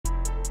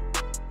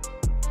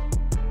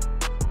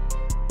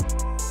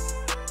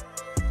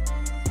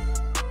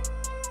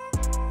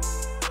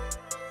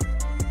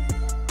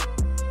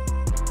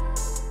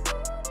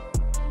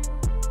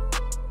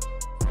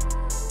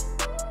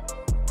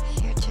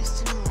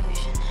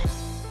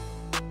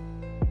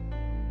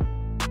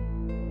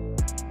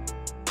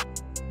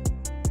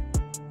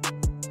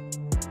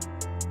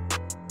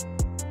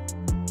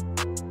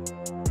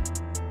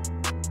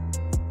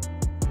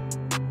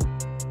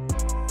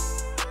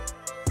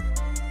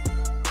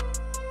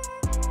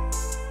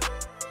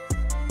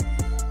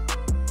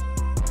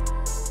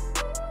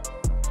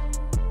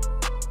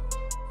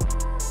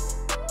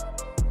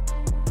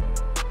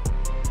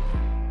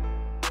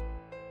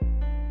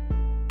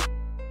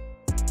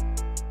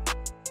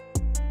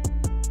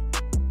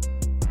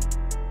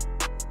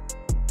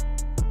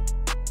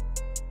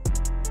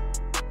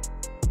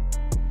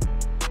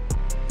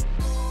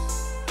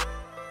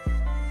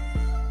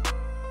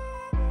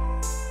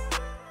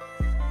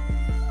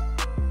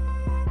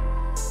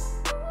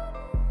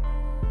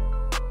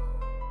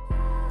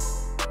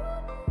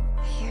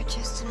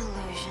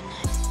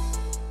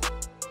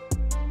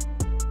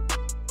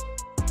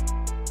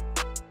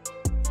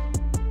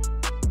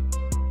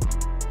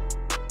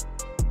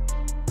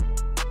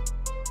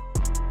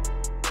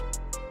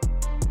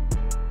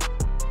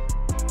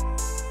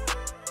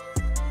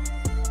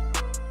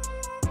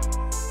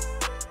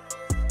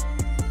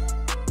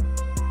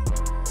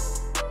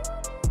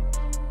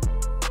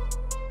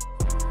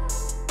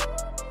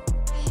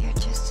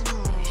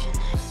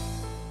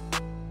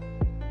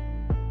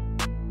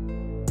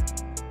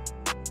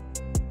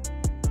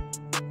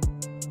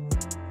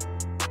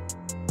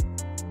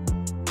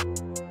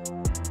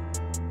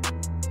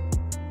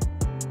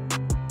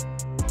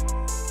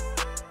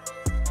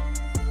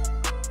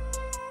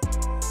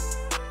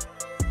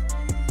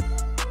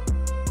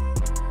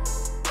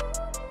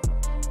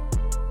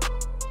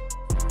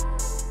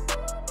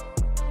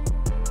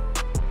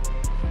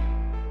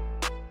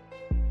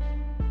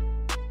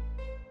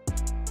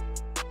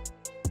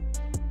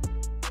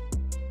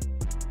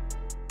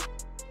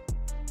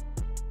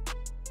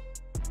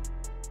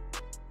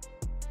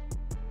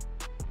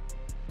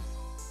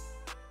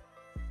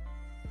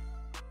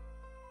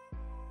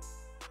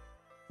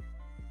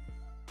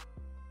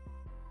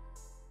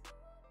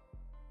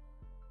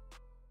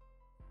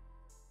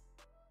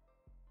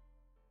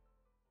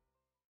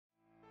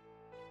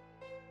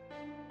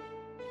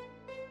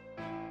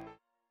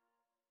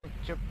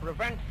to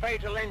prevent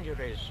fatal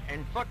injuries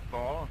in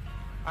football,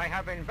 I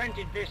have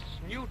invented this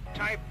new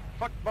type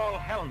football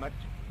helmet,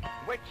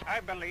 which I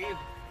believe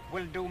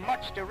will do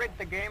much to rid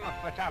the game of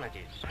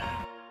fatalities.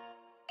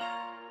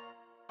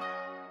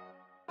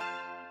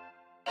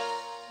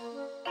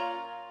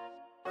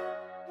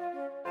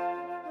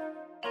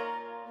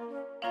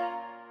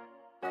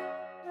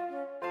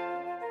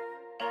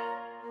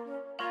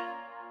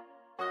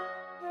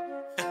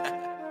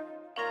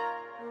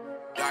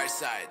 Dark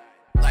side,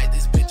 light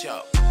this bitch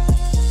up.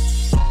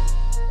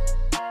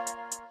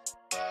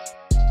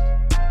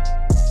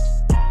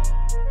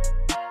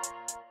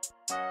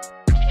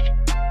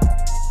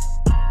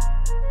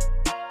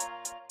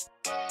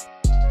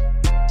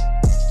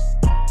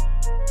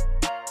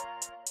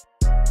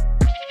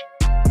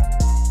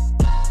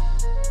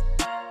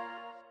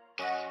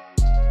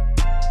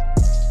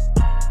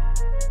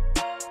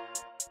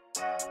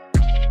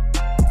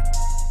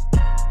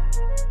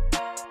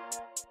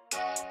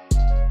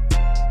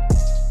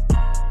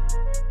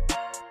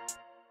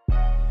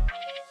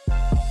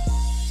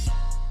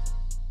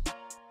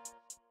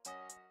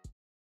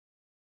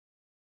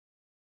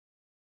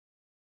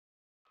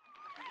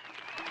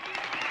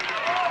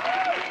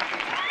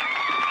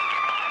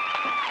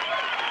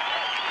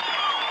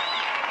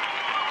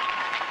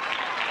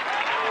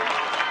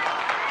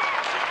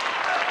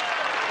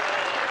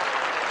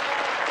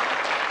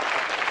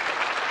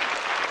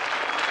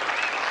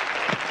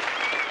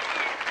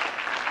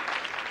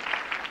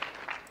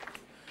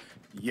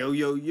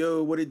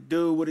 Yo, what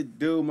it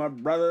do, my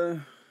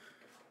brother?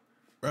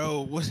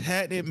 Bro, what's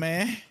happening,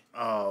 man?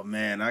 Oh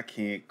man, I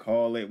can't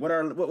call it.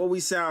 What we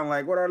sound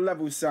like? What our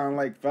levels sound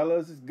like,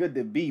 fellas? It's good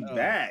to be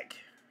back.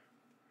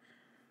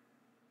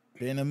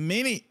 Been a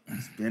minute.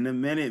 It's been a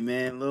minute,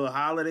 man. Little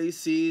holiday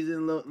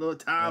season, little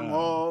time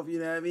off. You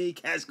know what I mean?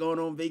 Cats going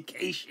on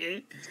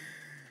vacation.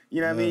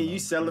 You know what I mean? You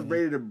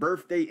celebrated a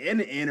birthday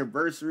and an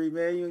anniversary,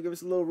 man. You wanna give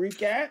us a little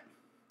recap?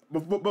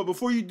 But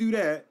before you do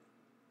that,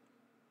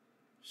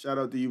 shout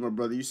out to you, my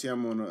brother. You see,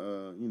 I'm on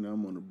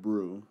I'm on a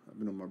brew. I've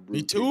been on my brew.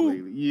 Me too.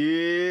 Lately.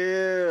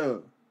 Yeah.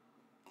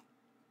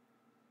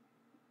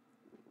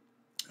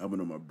 I've been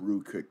on my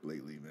brew kick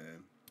lately,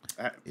 man.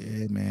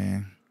 Yeah,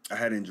 man. I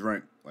hadn't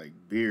drank like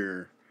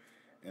beer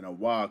in a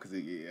while because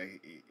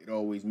it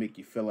always make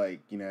you feel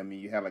like, you know what I mean,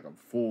 you had like a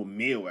full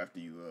meal after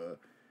you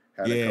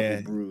had a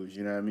couple brews,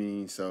 you know what I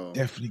mean? So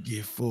definitely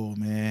get full,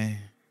 man.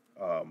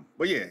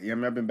 But yeah, I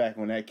mean, I've been back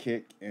on that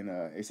kick, and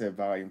they said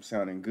volume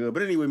sounding good.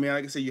 But anyway, man,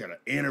 like I said, you had an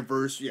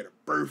anniversary, you had a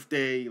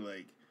birthday,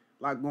 like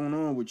a lot going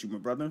on with you, my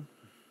brother.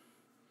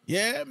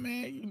 Yeah,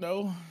 man. You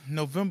know,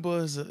 November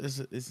is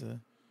a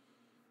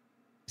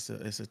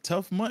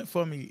tough month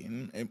for me,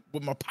 and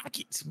with my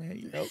pockets, man.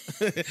 You know.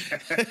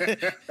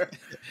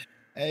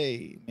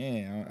 Hey,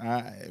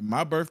 man,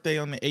 my birthday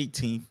on the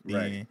 18th, Right.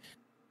 then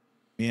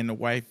me and the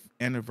wife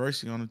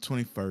anniversary on the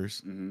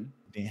 21st,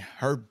 then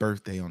her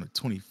birthday on the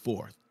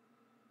 24th.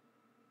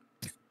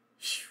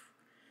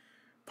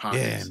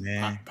 Pockets,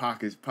 yeah, man.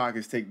 Pockets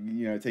take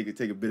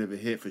a bit of a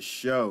hit for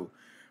show.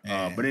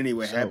 Man, But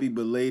anyway, so, happy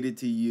belated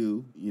to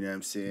you. You know what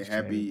I'm saying?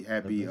 Appreciate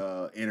Happy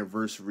it,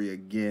 anniversary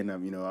again.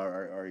 You know, I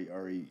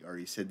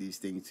already said these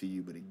things to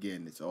you, but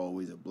again, it's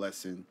always a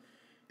blessing.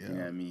 yeah, You know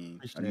what I mean?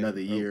 appreciate Another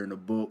it, bro. year in the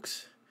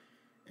books,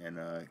 and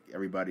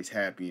everybody's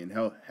happy and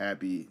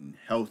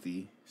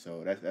healthy.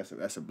 So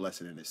that's a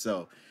blessing in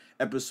itself.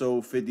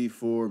 Episode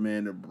 54,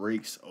 man. The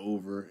break's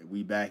over.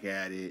 We back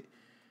at it.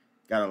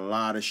 Got a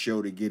lot of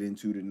show to get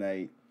into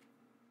tonight.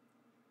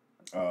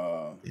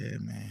 Yeah,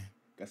 man.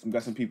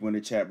 Got some people in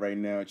the chat right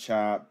now.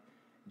 Chop,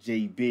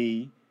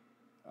 JB,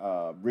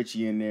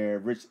 Richie in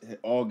there.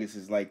 August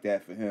is like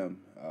that for him.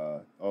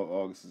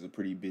 August is a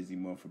pretty busy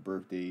month for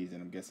birthdays,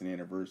 and I'm guessing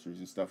anniversaries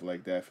and stuff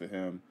like that for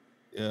him.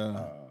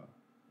 Yeah.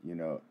 You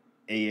know,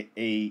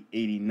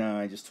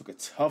 A89 just took a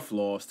tough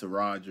loss to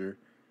Roger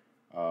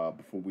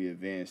before we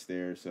advanced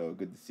there. So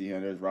good to see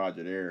him. There's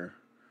Roger there.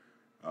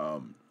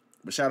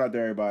 But shout out to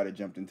everybody that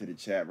jumped into the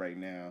chat right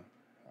now.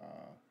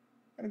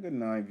 Got a good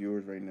 9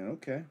 viewers right now.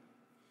 Okay.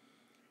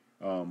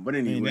 But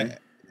anyway.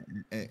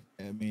 I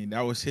mean,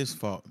 that was his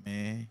fault,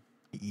 man.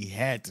 He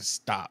had to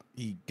stop.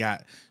 He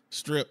got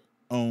stripped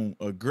on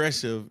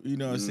aggressive, you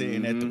know what I'm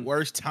saying? At the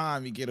worst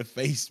time, you get a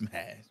face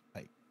mask.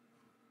 Like,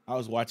 I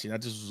was watching.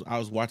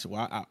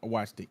 Well, I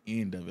watched the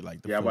end of it,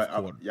 like the fourth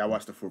quarter. I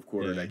watched the fourth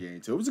quarter of that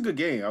game too. It was a good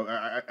game.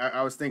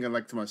 I was thinking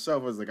like to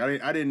myself, I was like,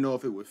 I didn't know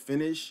if it would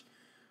finish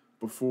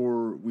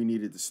before we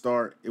needed to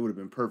start. It would have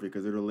been perfect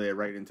because it would have led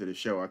right into the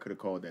show. I could have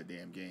called that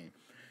damn game.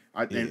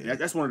 And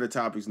that's one of the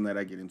topics that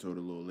I get into it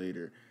a little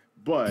later.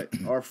 But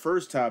our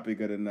first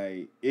topic of the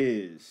night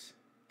is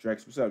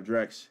Drex. What's up,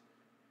 Drex?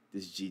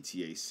 This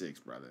GTA 6,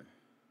 brother.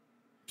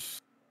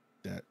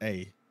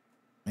 Hey,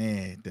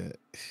 man, the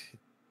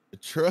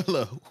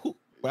trailer. Well,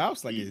 I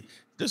was like, is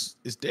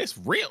this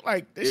real?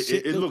 Like, this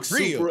shit it looks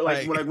real. super.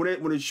 Like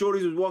when the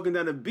shorties was walking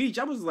down the beach,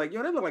 I was like,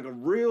 yo, that look like a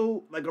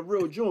real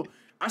joint.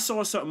 I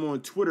saw something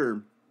on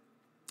Twitter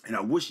And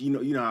I wish,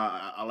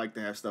 I like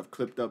to have stuff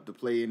clipped up to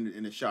play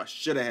in the shot.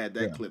 Should have had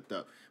that Yeah. clipped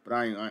up, but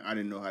I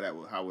didn't know how that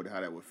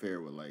would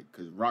fare with like,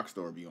 cause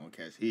Rockstar be on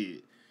Cat's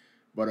head.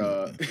 But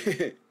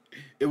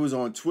it was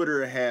on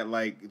Twitter. It had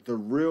like the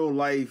real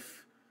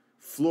life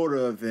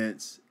Florida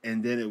events,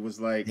 and then it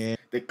was like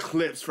the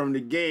clips from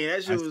the game.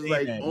 That shit was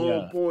like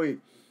on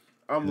point.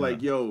 I'm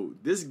like, yo,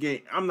 this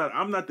game. I'm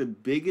not the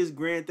biggest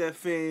Grand Theft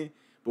fan,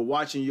 but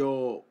watching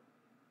y'all,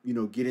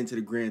 get into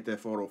the Grand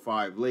Theft Auto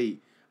 5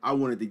 late, I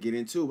wanted to get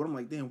into it. But I'm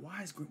like, damn,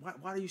 why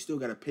do you still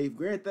gotta pay?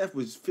 Grand Theft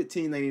was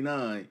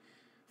 $15.99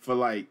 for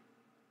like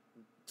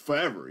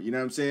forever. You know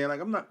what I'm saying? Like,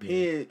 I'm not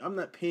paying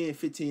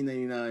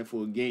 $15.99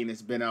 for a game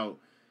that's been out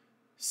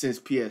since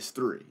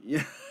PS3.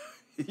 Yeah.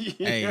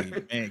 Hey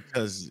man,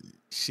 cause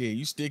shit,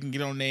 you still can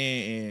get on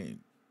there and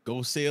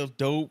go sell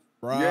dope,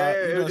 rob. Yeah,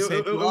 it was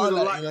a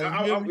lot.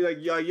 I'll be like,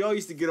 y'all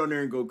used to get on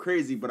there and go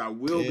crazy, but I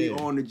will be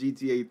on the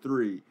GTA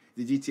 3,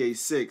 the GTA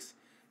 6,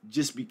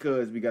 just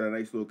because we got a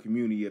nice little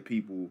community of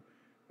people.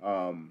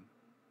 Yeah,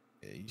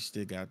 you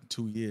still got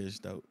 2 years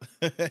though.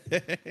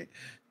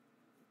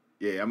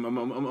 Yeah, I'm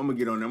gonna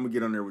get on there. I'm gonna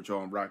get on there with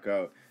y'all and rock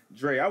out.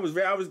 Dre, I was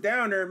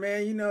down there,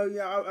 man.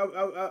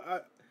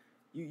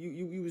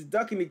 You was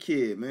ducking the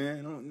kid,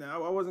 man. I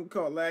wasn't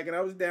caught lagging.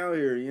 I was down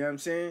here. You know what I'm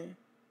saying?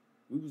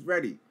 We was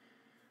ready.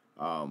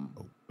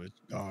 But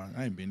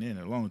I ain't been in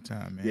a long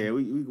time, man. Yeah,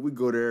 we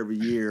go there every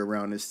year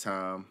around this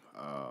time,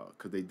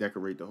 cause they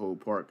decorate the whole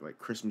park like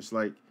Christmas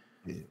like.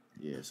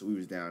 Yeah. So we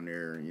was down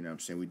there. You know what I'm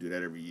saying? We do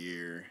that every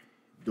year.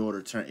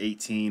 Daughter turned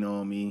 18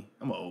 on me.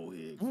 I'm an old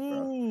head,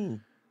 bro.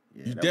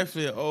 Yeah, you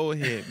definitely an old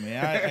head,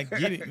 man. I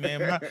get it,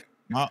 man.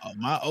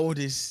 My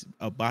oldest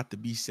about to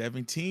be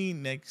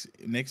 17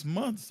 next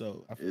month,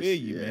 so I feel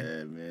you,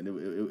 man.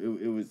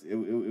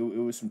 It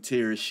was some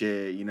tears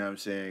shed, you know what I'm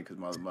saying? Because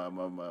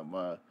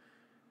my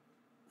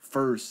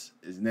first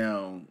is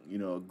now,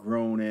 a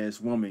grown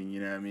ass woman, you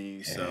know what I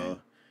mean? Yeah. So,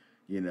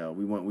 we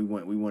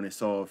went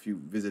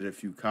and visited a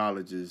few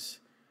colleges,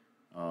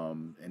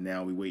 and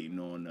now we waiting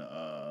on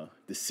the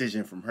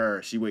decision from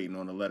her. She waiting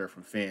on a letter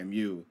from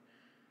FAMU.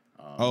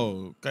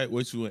 Okay.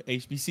 What you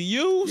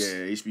HBCUs?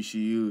 Yeah,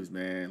 HBCUs,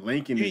 man.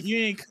 Lincoln.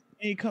 You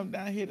ain't come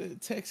down here to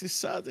Texas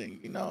Southern.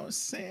 You know what I'm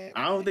saying?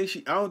 I don't think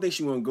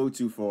she want to go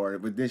too far.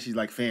 But then she's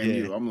like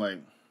FAMU. Yeah. I'm like,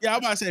 yeah, I'm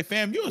about to say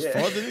FAMU is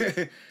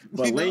farther.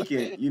 But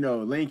Lincoln,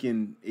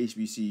 Lincoln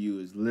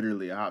HBCU is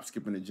literally a hop,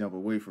 skip, and a jump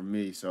away from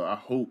me. So I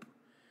hope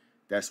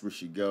that's where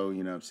she go.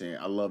 You know what I'm saying?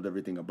 I loved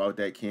everything about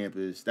that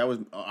campus. That was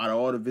out of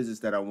all the visits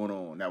that I went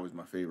on, that was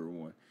my favorite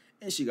one.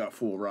 And she got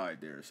full ride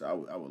there,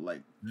 so I would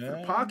like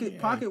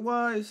pocket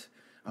wise,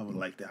 I would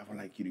like that. I would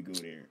like you to go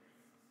there.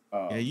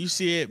 Yeah, you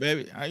see it,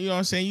 baby. You know what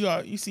I'm saying?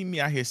 You see me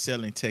out here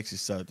selling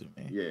Texas Southern,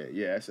 man.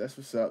 Yeah, that's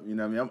what's up. You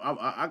know what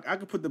I mean? I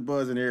could put the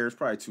buzz in there. It's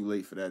probably too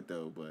late for that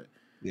though, but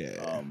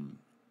yeah.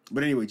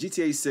 But anyway,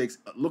 GTA 6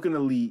 looking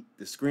elite.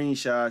 The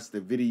screenshots,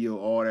 the video,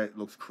 all that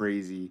looks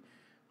crazy.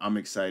 I'm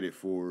excited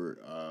for.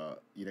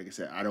 Like I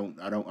said,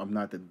 I'm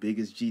not the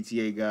biggest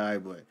GTA guy,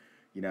 but.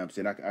 You know what I'm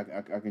saying?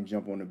 I can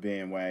jump on the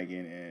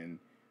bandwagon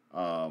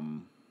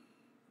and,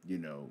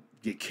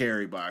 get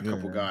carried by a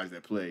couple guys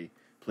that play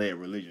it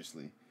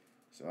religiously.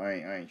 So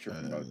I ain't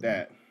tripping about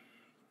that.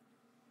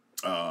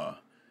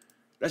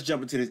 Let's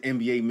jump into this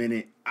NBA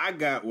minute. I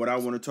got what I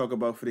want to talk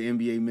about for the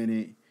NBA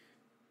minute.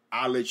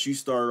 I'll let you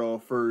start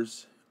off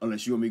first,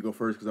 unless you want me to go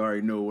first, because I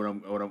already know what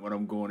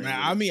I'm going.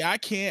 Man, I mean, I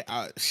can't.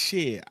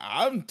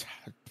 I'm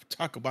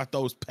talking about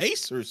those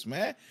Pacers,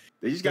 man.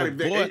 They just got a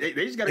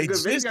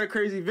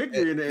crazy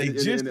victory.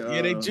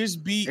 They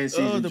just beat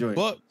the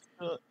Bucks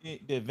to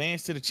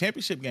advance to the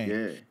championship game.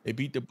 Yeah. They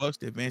beat the Bucks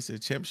to advance to the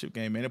championship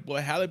game, man. The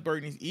boy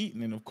Halliburton is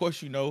eating, and of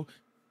course,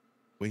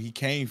 where he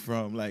came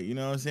from, like, you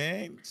know what I'm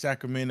saying?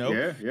 Sacramento.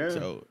 Yeah.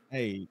 So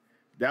hey,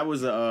 that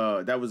was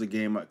a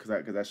game because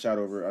I shot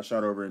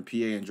over in PA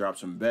and dropped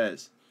some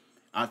bets.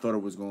 I thought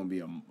it was going to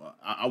be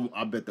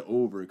I bet the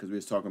over because we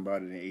was talking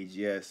about it in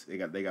AGS. They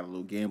got a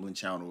little gambling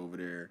channel over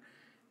there.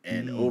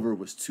 And over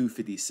was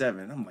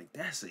 257. I'm like,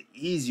 that's an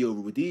easy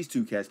over with these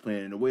two cats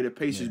playing. And the way the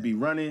Pacers be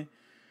running,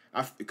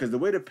 because the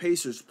way the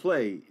Pacers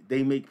play,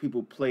 they make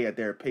people play at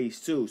their pace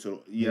too.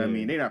 So, you know what I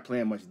mean? They're not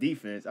playing much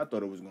defense. I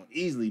thought it was going to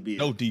easily be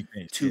no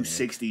defense,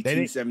 260,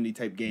 270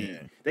 type game.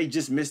 Yeah. They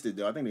just missed it,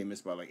 though. I think they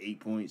missed by like 8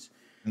 points.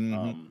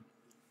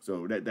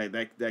 So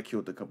that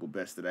killed a couple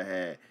bets that I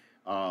had.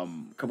 A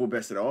couple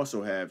bets that I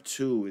also have,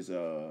 too, is,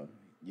 I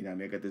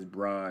got this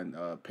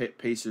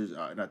Pacers,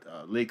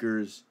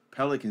 Lakers,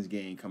 Pelicans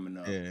game coming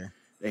up. Yeah.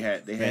 They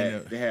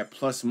had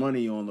plus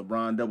money on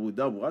LeBron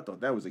double. I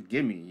thought that was a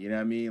gimme. You know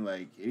what I mean?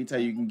 Like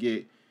anytime you can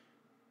get,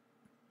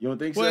 you don't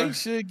think so? Well, he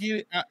should get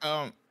it.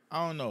 I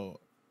don't know.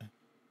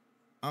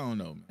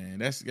 Man.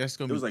 That's gonna be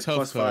tough. It was like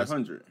plus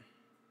 500.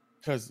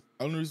 Because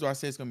only reason why I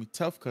say it's gonna be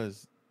tough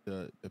because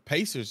the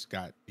Pacers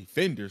got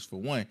defenders for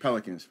one.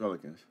 Pelicans.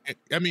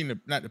 I mean,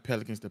 not the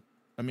Pelicans.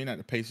 Not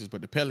the Pacers,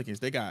 but the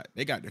Pelicans. They got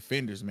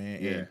defenders, man.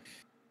 Yeah. And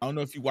I don't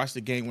know if you watched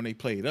the game when they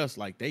played us.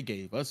 Like they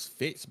gave us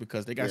fits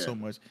because they got so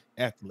much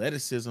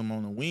athleticism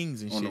on the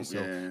wings and shit.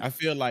 So I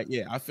feel like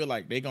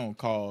they gonna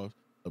cause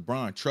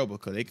LeBron trouble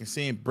because they can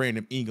send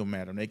Brandon Ingram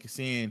at him. They can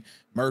send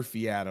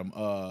Murphy at him,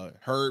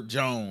 Herb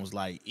Jones,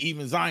 like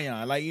even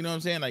Zion. Like, you know what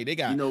I'm saying? Like they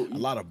got a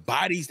lot of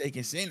bodies they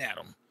can send at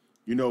him.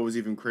 You know, it was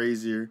even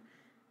crazier.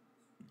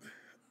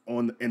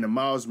 In the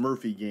Miles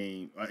Murphy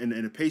game, in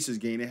the Pacers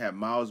game, they had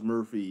Miles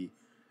Murphy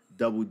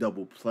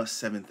double plus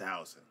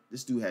 7,000.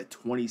 This dude had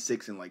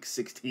 26 and like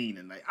 16,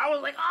 and like I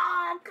was like,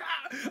 oh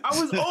god, I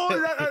was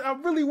on that. I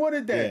really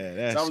wanted that.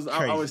 Yeah, that's so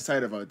I was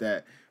tight about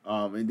that.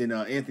 And then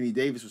Anthony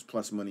Davis was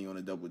plus money on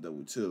a double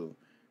too.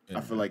 Yeah.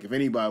 I feel like if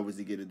anybody was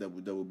to get a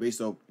double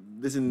based off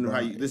listening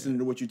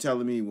to what you're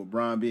telling me, with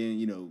Bron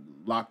being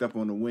locked up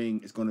on the wing,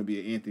 it's going to be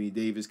an Anthony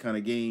Davis kind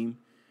of game.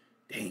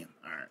 Damn.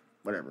 All right.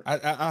 Whatever.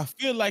 I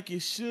feel like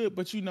it should,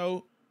 but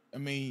I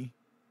mean,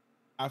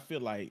 I feel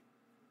like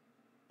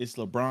it's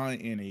LeBron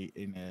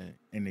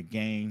in a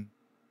game,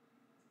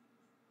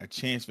 a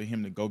chance for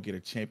him to go get a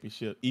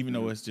championship, even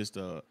though it's just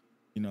a,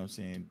 you know what I'm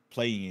saying,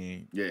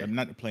 play-in. Yeah.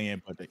 Not the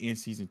play-in, but the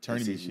in-season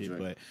tournament shit. Right.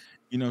 But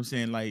you know what I'm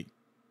saying, like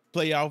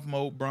playoff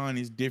mode, Bron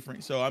is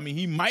different. So I mean,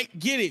 he might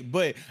get it,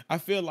 but I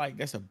feel like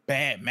that's a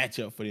bad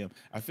matchup for them.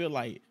 I feel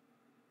like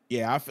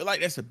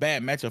that's a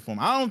bad matchup for them.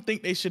 I don't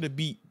think they should have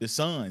beat the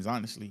Suns,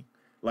 honestly.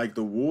 Like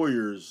the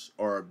Warriors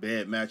are a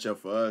bad matchup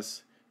for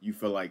us. You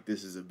feel like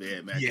this is a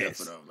bad matchup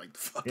for them, like the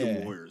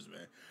fucking Warriors,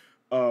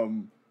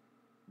 man.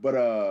 But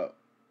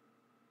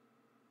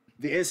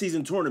the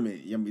in-season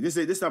tournament. I mean,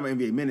 this time an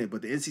NBA minute,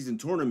 but the in-season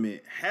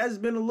tournament has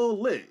been a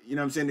little lit. You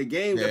know what I'm saying? The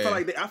games. Yeah.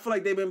 I feel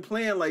like they've been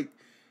playing like,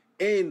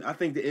 and I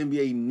think the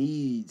NBA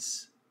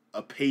needs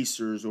a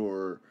Pacers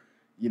or,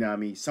 you know what I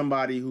mean,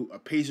 somebody who a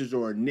Pacers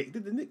or a Knicks.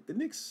 The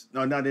Knicks.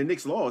 No, the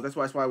Knicks lost. That's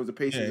why it was the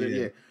Pacers.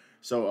 Yeah.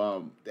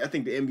 So I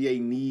think the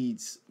NBA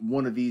needs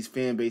one of these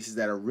fan bases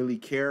that really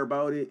care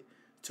about it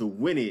to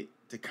win it,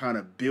 to kind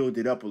of build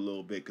it up a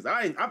little bit. Because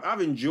I've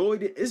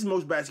enjoyed it. It's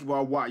most basketball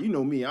I watch. You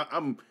know me.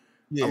 I'm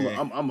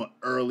an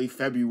early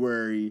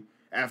February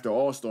after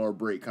All-Star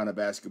break kind of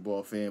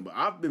basketball fan. But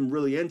I've been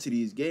really into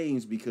these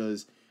games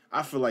because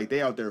I feel like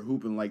they out there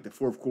hooping like the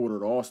fourth quarter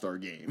of the All-Star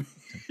game.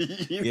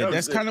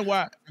 That's kind of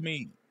why. I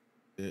mean,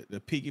 the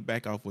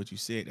piggyback off what you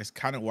said. That's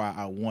kind of why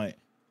I want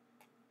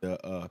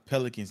the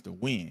Pelicans to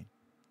win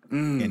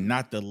and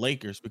not the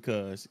Lakers,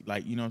 because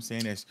like, you know what I'm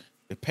saying, that's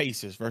the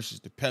Pacers versus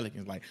the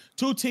Pelicans, like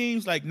two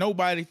teams like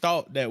nobody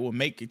thought that would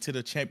make it to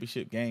the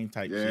championship game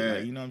type shit.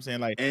 Like, you know what I'm saying,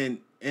 like, and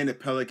the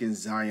Pelicans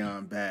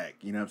Zion back,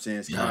 you know what I'm saying,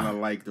 it's kind of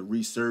like the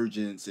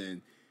resurgence,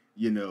 and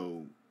you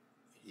know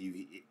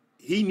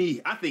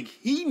I think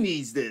he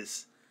needs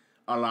this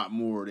a lot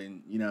more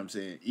than, you know what I'm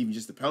saying, even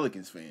just the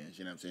Pelicans fans,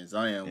 you know what I'm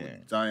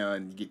saying.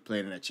 Zion get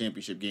playing in that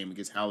championship game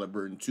against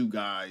Halliburton, two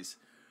guys.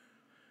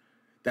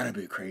 That'd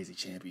be a crazy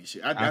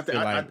championship. I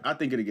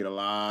think it'll get a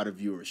lot of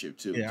viewership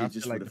too. Yeah,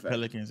 just I feel like the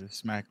Pelicans would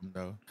smack them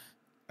though.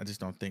 I just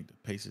don't think the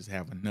Pacers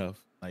have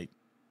enough. Like,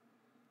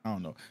 I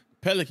don't know. The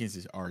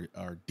Pelicans are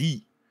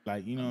deep.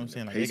 Like, you know what I'm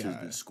saying? Like, Pacers they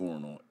been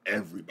scoring on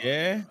everybody.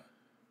 Yeah.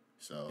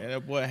 So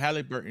that boy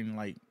Halliburton,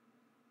 like,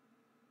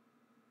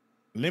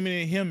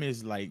 limiting him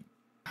is like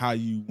how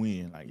you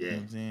win. Like, you know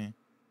what I'm saying?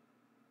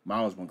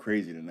 Miles went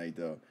crazy tonight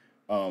though.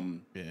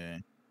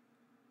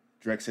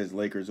 Drex says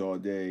Lakers all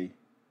day.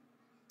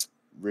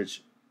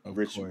 Rich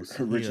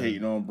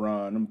hating on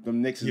Bron.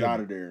 Them Knicks is out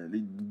of there.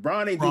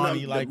 Bron ain't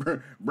do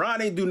nothing.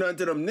 Bron ain't do nothing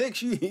to them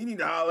Knicks. You need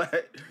to holler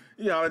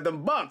at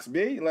them Bucks,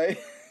 B.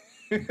 Like,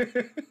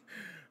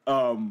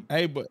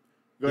 hey, but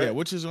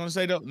what you was gonna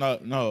say though?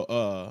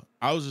 No.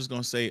 I was just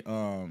gonna say,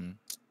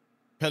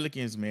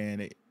 Pelicans,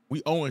 man.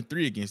 We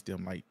 0-3 against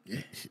them. Like,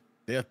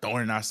 they're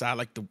throwing outside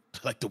like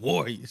the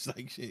Warriors,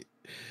 like shit.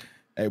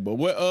 Hey, but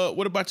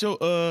what about your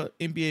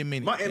NBA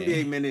minute? My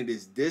NBA minute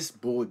is this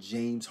boy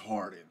James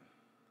Harden.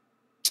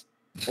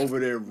 Over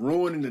there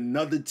ruining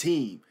another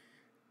team.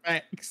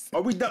 Thanks.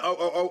 Are we done?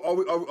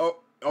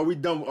 Are we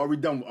done? Are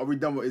we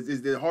done?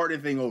 Is the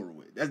Harden thing over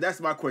with?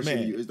 That's my question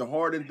to you. Is the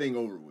Harden thing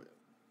over with?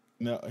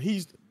 No,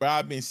 bro,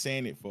 I've been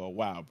saying it for a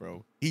while,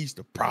 bro. He's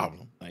the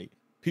problem. Like,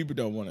 people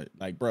don't want to,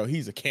 like, bro,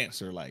 he's a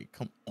cancer. Like,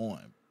 come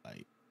on.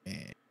 Like,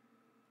 man.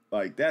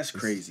 Like, that's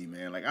crazy,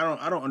 man. Like,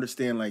 I don't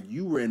understand. Like,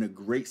 you were in a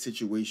great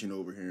situation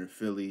over here in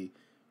Philly.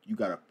 You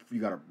got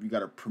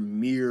a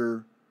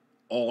premier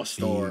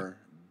all-star,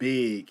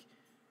 big,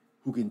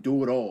 who can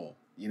do it all.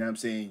 You know what I'm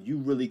saying? You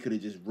really could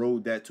have just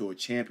rode that to a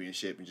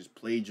championship and just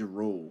played your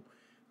role.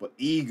 But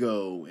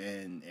ego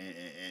and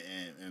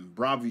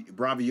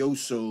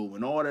bravioso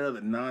and all that other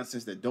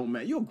nonsense that don't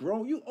matter. You're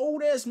grown, you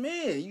old ass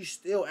man. You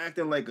still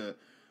acting like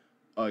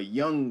a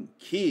young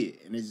kid.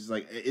 And it's just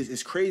like,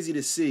 it's crazy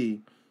to see.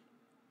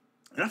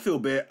 And I feel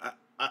bad.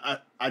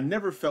 I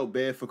never felt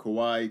bad for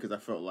Kawhi because I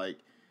felt like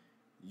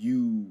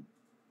you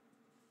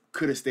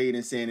could have stayed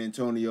in San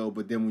Antonio,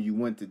 but then when you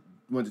went to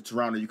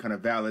Toronto, you kind of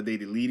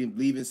validated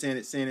leaving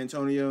San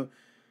Antonio,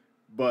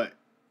 but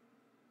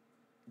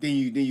then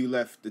you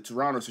left the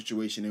Toronto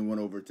situation and went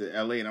over to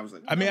LA, and I was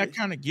like, I mean, I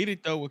kind of get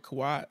it though with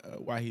Kawhi,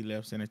 why he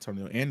left San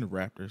Antonio and the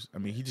Raptors. I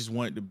mean, he just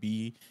wanted to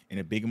be in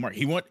a bigger market.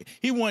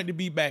 He wanted to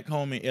be back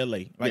home in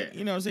LA. Like,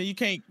 you know what I'm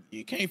saying?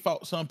 You can't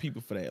fault some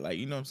people for that. Like,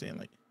 you know what I'm saying?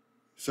 Like,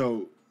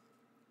 So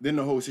then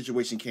the whole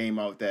situation came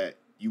out that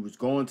you was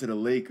going to the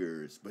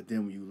Lakers, but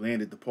then when you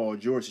landed the Paul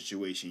George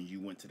situation, you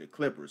went to the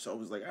Clippers. So I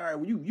was like, all right,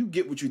 well, you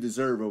get what you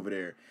deserve over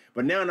there.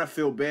 But now I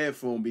feel bad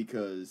for him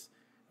because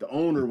the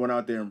owner went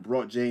out there and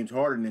brought James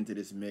Harden into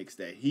this mix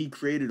that he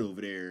created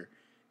over there,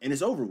 and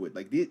it's over with.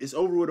 Like it's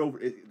over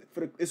with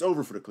it's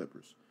over for the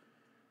Clippers.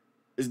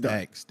 It's done.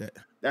 Facts,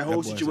 that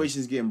whole situation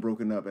is getting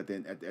broken up at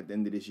the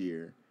end of this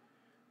year,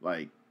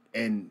 like,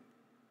 and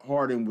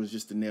Harden was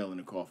just the nail in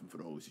the coffin for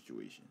the whole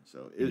situation.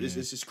 So it's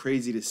just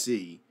crazy to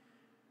see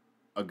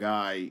a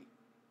guy.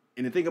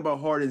 And the thing about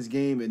Harden's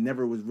game, it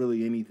never was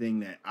really anything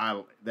that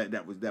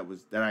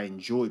I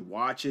enjoyed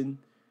watching.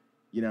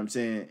 You know what I'm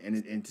saying?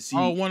 And to see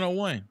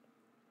 101.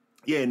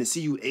 Yeah, and to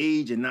see you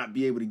age and not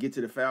be able to get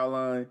to the foul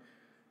line,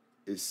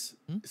 it's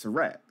a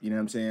wrap. You know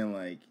what I'm saying?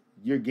 Like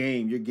your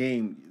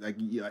game, like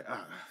you're like,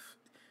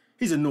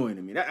 he's annoying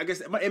to me. I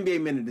guess my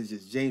NBA minute is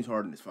just James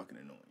Harden is fucking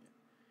annoying.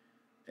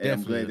 And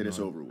definitely I'm glad that it's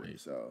over with.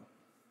 So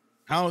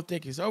I don't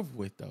think it's over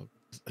with though.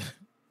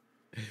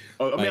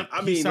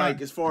 I mean,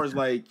 like as far as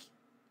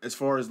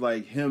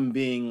him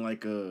being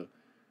like a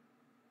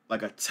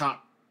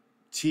top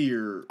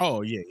tier.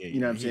 Oh yeah. You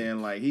know what I'm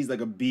saying? Like he's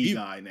like a B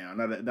guy now,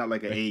 not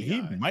like an A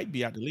guy. He might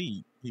be out the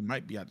league. He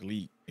might be out the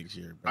league next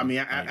year. Bro. I mean,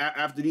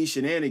 after these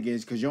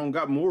shenanigans, because you don't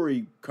got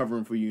Morey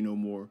covering for you no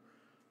more,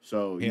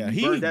 so he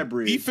burned that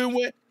bridge. Beefing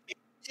with.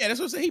 Yeah,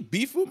 that's what I'm saying. He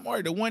beefed with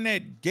Morey, the one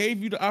that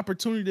gave you the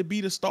opportunity to be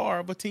the star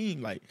of a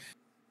team. Like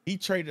he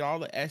traded all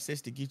the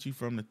assets to get you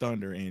from the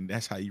Thunder, and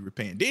that's how you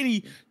repay. Then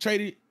he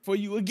traded for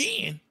you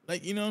again.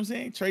 Like, you know what I'm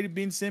saying? Traded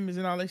Ben Simmons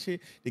and all that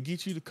shit to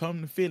get you to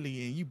come to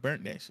Philly, and you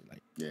burnt that shit.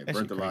 Like, yeah,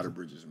 burnt a lot of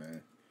bridges,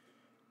 man.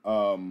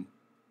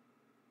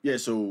 Yeah,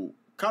 so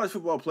college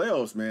football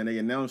playoffs, man, they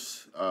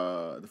announced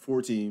the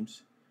 4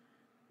 teams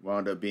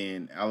wound up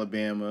being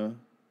Alabama.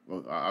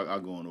 Well, I'll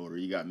go in order.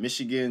 You got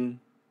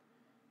Michigan,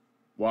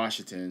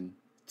 Washington,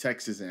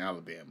 Texas, and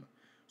Alabama.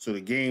 So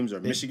the games are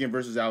Michigan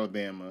versus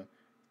Alabama,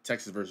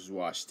 Texas versus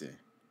Washington.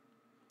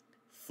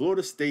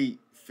 Florida State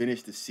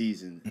finished the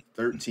season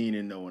 13-0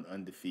 and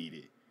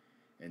undefeated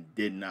and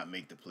did not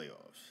make the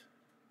playoffs.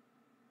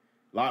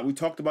 We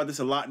talked about this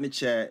a lot in the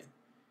chat.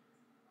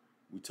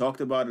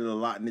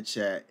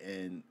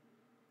 And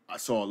I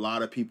saw a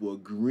lot of people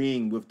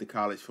agreeing with the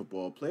College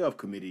Football Playoff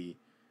Committee.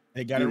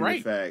 They got it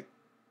right. The fact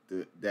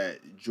that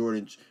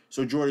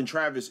Jordan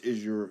Travis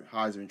is your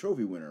Heisman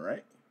Trophy winner,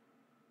 right?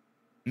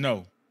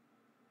 No.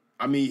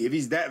 I mean, if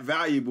he's that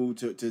valuable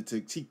to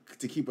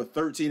keep a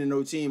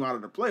 13-0 team out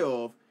of the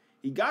playoff,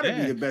 he got to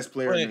be the best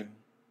player.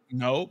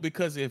 No,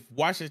 because if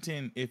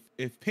Washington,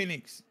 if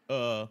Penix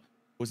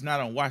was not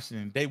on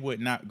Washington, they would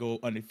not go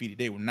undefeated.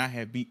 They would not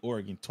have beat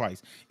Oregon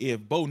twice. If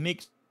Bo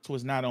Nix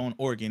was not on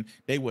Oregon,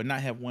 they would not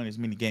have won as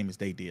many games as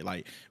they did.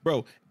 Like,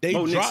 bro,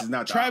 Bo Nix is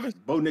not the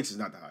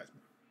Heisman.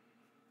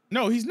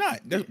 No, he's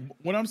not. That's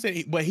what I'm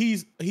saying. But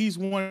he's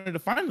one of the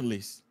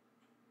finalists.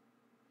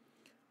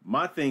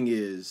 My thing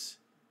is,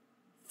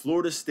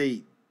 Florida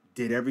State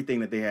did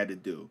everything that they had to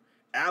do.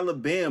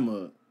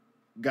 Alabama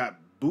got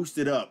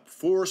boosted up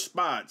 4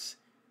 spots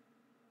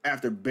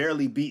after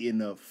barely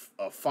beating a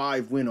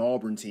 5-win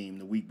Auburn team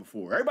the week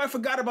before. Everybody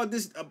forgot about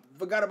this.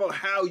 Forgot about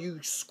how you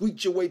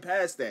squeaked your way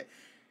past that.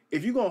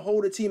 If you're gonna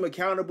hold a team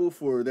accountable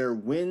for their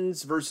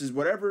wins versus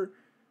whatever,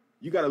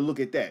 you got to look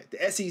at that. The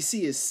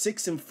SEC is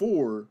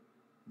 6-4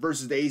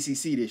 versus the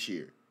ACC this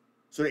year,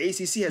 so the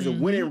ACC has a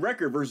winning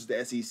record versus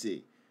the SEC.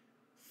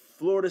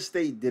 Florida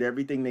State did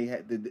everything they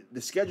had.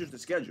 The schedule's the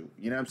schedule.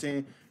 You know what I'm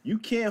saying? You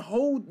can't.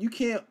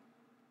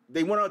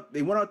 They went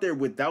out there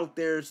without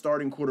their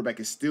starting quarterback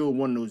and still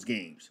won those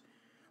games.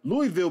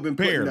 Louisville been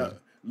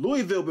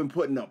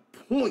putting up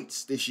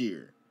points this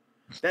year.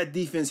 That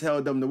defense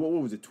held them to what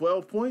was it?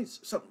 12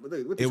 points?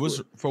 It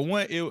was for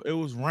one. It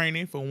was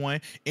raining for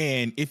one.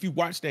 And if you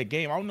watch that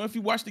game, I don't know if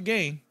you watched the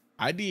game.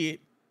 I did.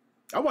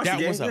 I watched the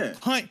game. That was a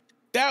punt.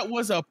 That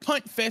was a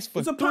punt fest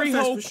for 3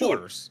 whole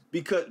quarters.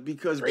 Because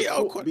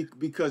the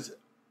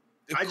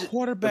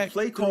quarterback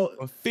threw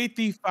for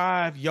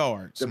 55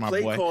 yards. The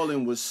play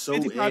calling was so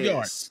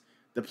ass.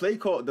 The play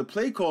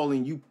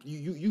calling,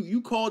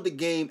 you called the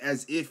game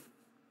as if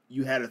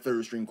you had a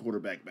 3rd-string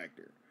quarterback back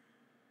there.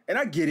 And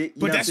I get it.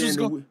 But that's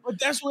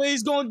what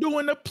he's going to do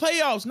in the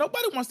playoffs.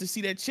 Nobody wants to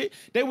see that shit.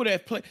 They would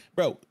have played,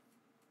 bro,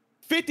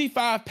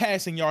 55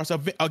 passing yards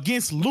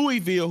against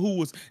Louisville, who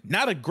was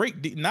not a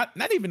great, not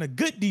even a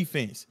good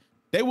defense.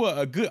 They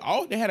were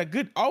they had a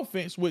good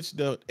offense, which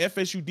the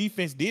FSU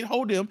defense did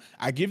hold them.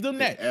 I give them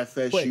that.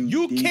 But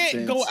you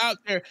can't go out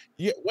there.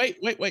 Yeah, wait.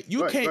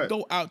 You can't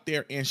go out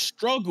there and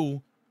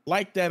struggle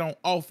like that on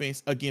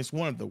offense against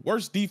one of the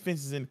worst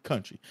defenses in the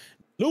country.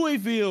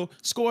 Louisville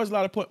scores a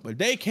lot of points, but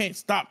they can't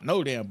stop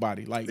no damn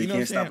body. Like, they you know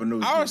can't what I'm stop a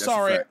nose. I'm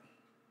sorry.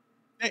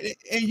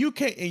 And you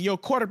can't, and your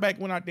quarterback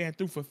went out there and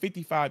threw for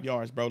 55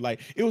 yards, bro.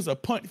 Like, it was a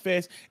punt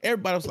fest.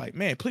 Everybody was like,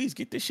 man, please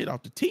get this shit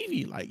off the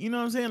TV. Like, you know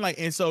what I'm saying? Like,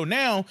 and so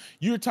now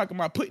you're talking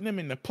about putting them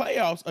in the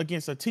playoffs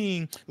against a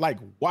team like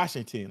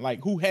Washington,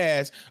 like who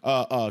has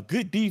a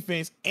good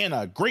defense and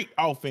a great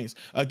offense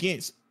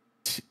against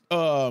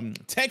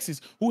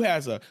Texas, who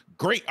has a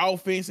great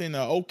offense and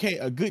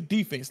a good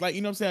defense. Like,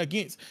 you know what I'm saying?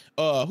 Against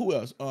who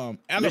else?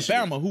 Alabama,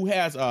 Michigan. who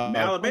has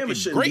Alabama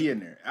shouldn't great, be in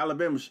there.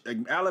 Alabama,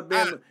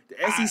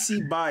 the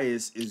SEC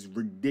bias is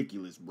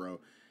ridiculous, bro.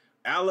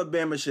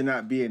 Alabama should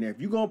not be in there.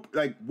 If you go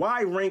like,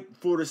 why rank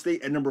Florida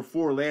State at number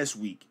 4 last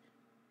week,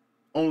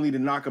 only to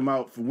knock them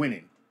out for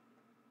winning?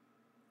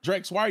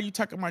 Drex, why are you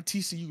talking about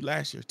TCU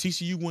last year?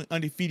 TCU went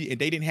undefeated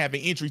and they didn't have an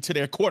injury to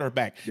their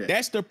quarterback. Yeah.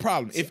 That's the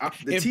problem. The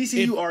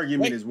TCU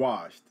argument is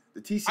washed.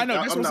 The TCU, I know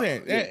that's what I'm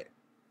saying. Yeah.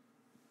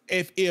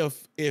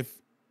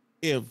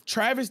 If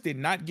Travis did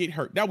not get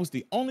hurt, that was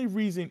the only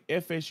reason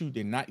FSU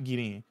did not get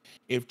in.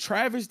 If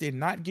Travis did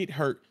not get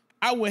hurt,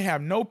 I would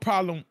have no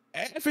problem.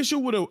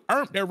 FSU would have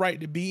earned their right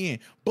to be in,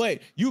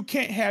 but you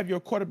can't have your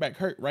quarterback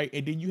hurt, right?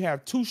 And then you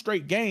have 2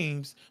 straight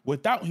games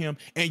without him,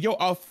 and your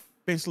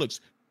offense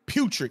looks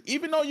putrid,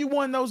 even though you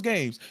won those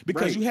games,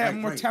 because you had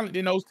more talent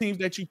than those teams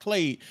that you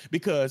played.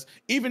 Because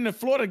even the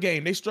Florida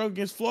game, they struggled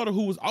against Florida,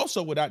 who was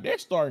also without their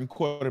starting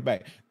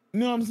quarterback. You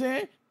know what I'm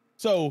saying?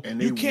 So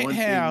you can't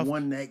have. They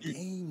won that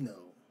game though.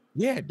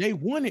 Yeah, they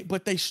won it,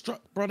 but they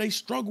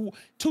struggle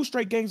 2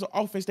 straight games of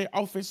offense. Their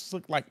offense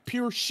look like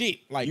pure shit,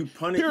 like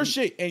pure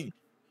shit. And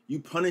you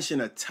punishing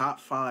a top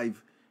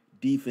 5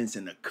 defense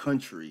in the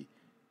country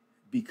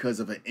because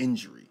of an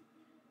injury.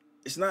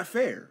 It's not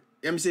fair.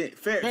 I'm saying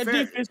fair.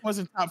 Defense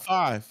wasn't top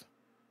 5.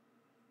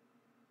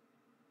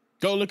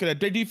 Go look at that.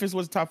 Their defense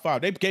was top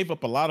 5. They gave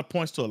up a lot of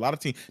points to a lot of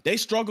teams. They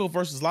struggled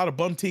versus a lot of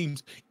bum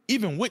teams,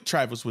 even with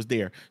Travis was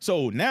there.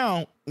 So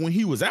now, when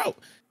he was out,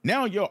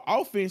 now your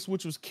offense,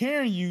 which was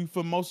carrying you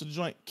for most of the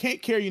joint,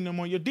 can't carry you no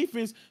more. Your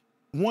defense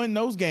won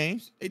those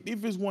games.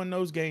 Defense won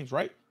those games,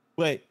 right?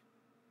 But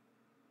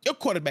your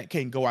quarterback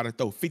can't go out and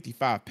throw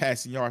 55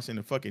 passing yards in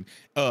the fucking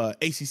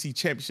ACC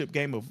championship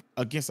game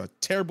against a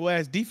terrible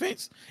ass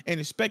defense and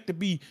expect to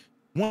be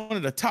one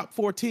of the top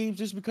 4 teams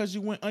just because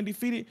you went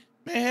undefeated.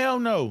 Man, hell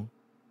no.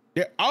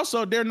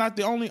 They're not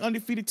the only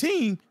undefeated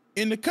team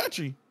in the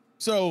country.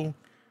 So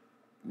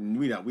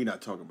we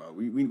not talking about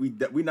we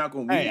not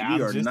going we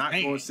are not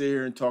going to sit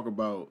here and talk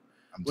about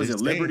was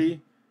it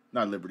Liberty?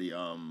 Not Liberty.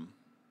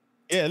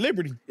 Yeah,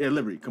 Liberty. Yeah,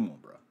 Liberty. Come on,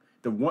 bro.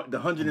 The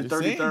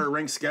 133rd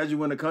ranked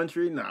schedule in the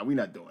country? Nah, we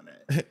not doing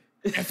that.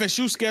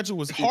 FSU schedule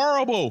was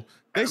horrible.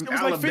 It was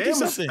like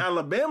 50-something.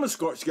 Alabama's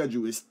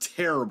schedule is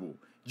terrible.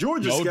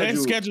 Georgia's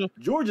schedule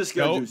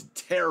is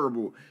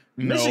terrible.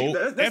 Michigan,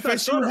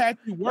 FSU had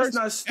the worst.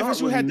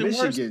 FSU had the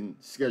Michigan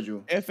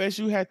schedule.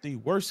 FSU had the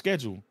worst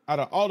schedule out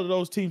of all of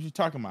those teams you're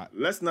talking about.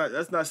 Let's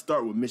not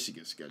start with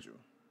Michigan's schedule.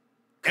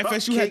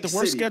 FSU had the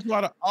worst schedule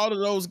out of all of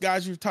those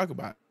guys you talk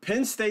about.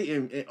 Penn State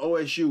and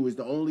OSU is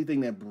the only thing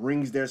that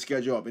brings their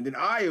schedule up, and then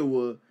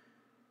Iowa.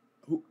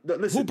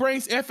 Who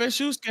brings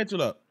FSU's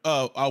schedule up?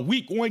 A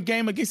week 1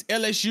 game against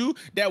LSU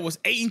that was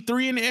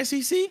 8-3 in the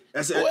SEC.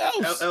 Who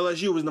else?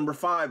 LSU was number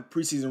 5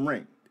 preseason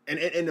ranked.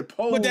 And the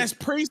polls, but that's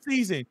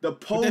preseason. The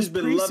polls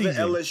been loving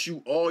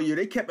LSU all year.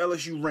 They kept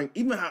LSU ranked.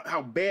 Even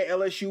how bad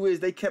LSU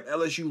is, they kept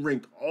LSU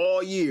ranked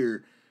all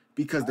year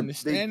because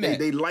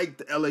they liked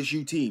the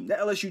LSU team. That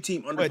LSU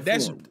team underperformed.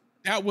 But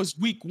that was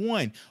week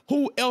 1.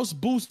 Who else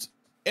boosts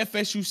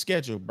FSU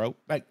schedule, bro?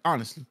 Like,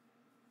 honestly.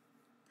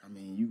 I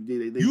mean,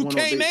 they you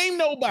can't name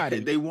nobody.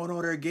 They won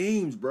all their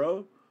games,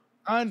 bro.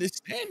 I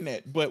understand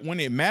that, but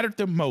when it mattered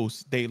the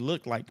most, they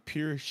look like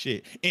pure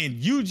shit.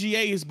 And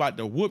UGA is about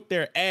to whoop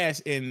their ass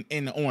in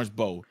the Orange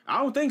Bowl.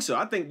 I don't think so.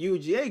 I think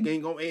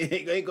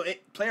UGA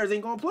players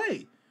ain't gonna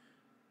play.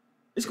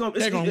 It's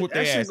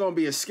gonna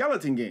be a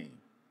skeleton game.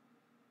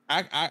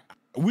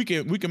 We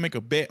can make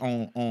a bet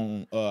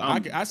on.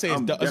 I say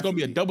it's gonna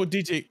be a double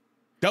digit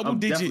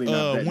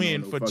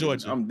win for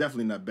Georgia. I'm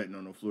definitely not betting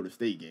on no Florida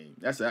State game.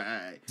 That's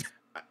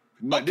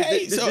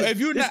if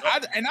you're not,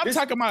 I'm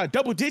talking about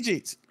double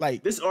digits.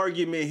 Like, this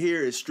argument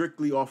here is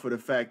strictly off of the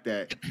fact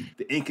that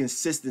the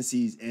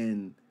inconsistencies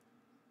in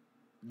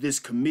this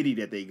committee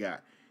that they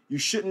got. You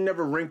shouldn't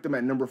never rank them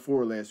at number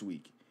 4 last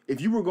week.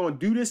 If you were going to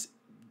do this,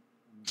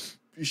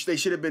 they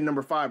should have been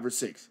number 5 or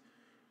 6.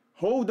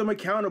 Hold them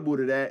accountable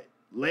to that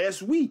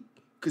last week,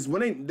 because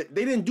when they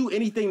didn't do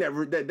anything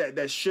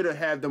that should have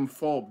had them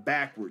fall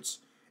backwards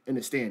in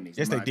the standings.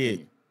 Yes, they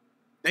did.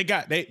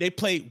 They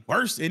played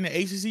worse in the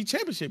ACC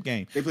championship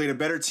game. They played a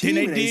better team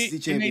in the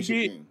ACC championship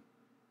game.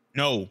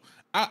 No,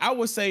 I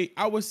would say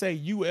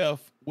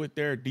UF with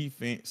their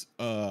defense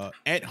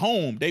at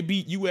home. They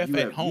beat UF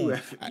at home.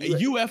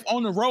 UF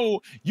on the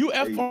road.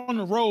 UF on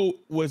the road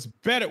was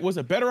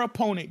a better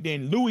opponent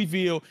than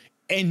Louisville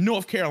and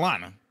North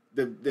Carolina.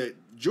 The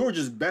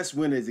Georgia's best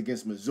win is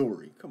against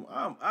Missouri. Come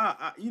on,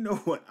 you know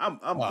what?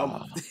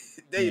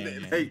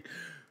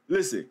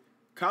 Listen.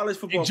 College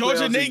football. And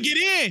Georgia didn't get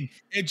in.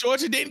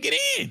 Georgia didn't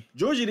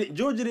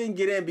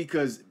get in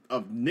because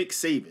of Nick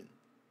Saban.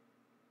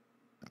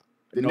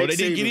 They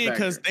didn't get in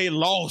because they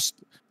lost.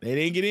 They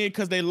didn't get in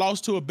because they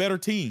lost to a better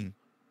team.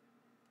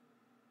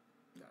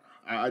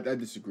 I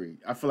disagree.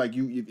 I feel like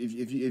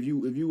if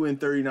you win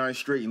 39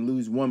 straight and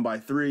lose 1 by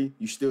 3,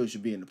 you still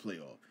should be in the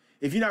playoff.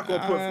 If you're not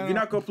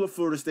gonna put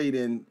Florida State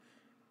in,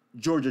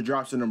 Georgia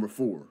drops to number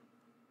 4.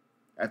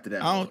 after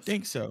that. I don't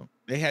think so.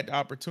 They had the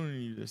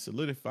opportunity to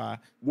solidify.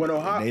 When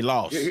Ohio, they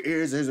lost.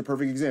 Here's a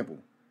perfect example.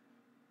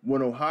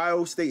 When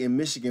Ohio State and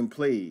Michigan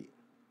played,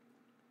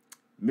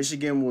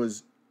 Michigan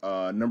was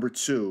number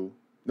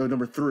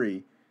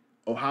 3.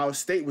 Ohio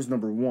State was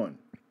number 1.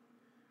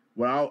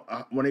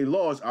 When they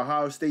lost,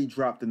 Ohio State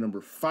dropped to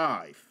number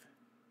 5.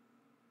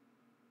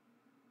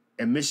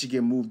 And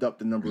Michigan moved up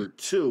to number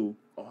 2.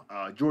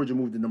 Georgia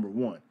moved to number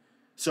 1.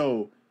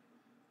 So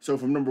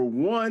from number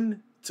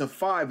 1 to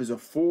 5 is a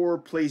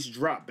 4-place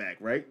drop back,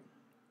 right?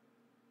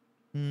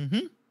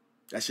 Mm-hmm.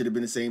 That should have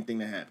been the same thing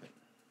that happened.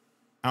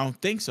 I don't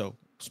think so.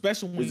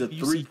 Especially when it was a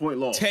 3-point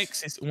loss.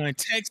 When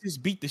Texas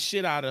beat the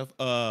shit out of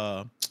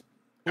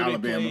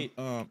Alabama.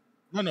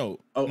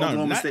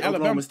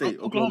 Oklahoma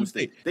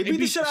State. They beat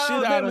the shit out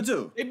of Alabama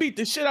too. They beat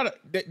the shit out of.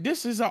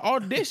 This is an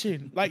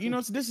audition. Like, you know,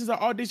 this is an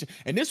audition,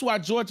 and this is why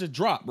Georgia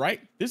dropped.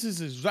 Right. This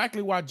is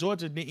exactly why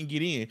Georgia didn't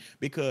get in,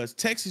 because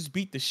Texas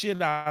beat the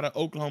shit out of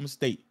Oklahoma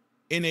State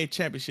in their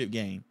championship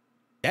game.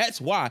 That's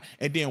why.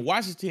 And then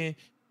Washington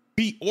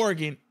beat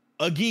Oregon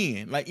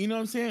again. Like, you know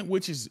what I'm saying?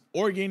 Which is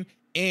Oregon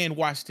and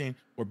Washington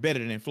were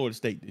better than Florida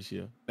State this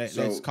year.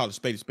 Let's call it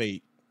spade a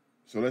spade.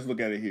 So let's look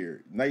at it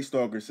here. Night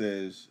Stalker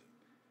says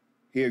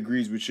he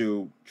agrees with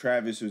you.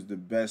 Travis is the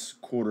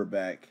best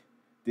quarterback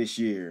this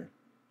year.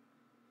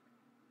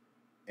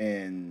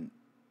 And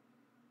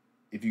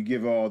if you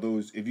give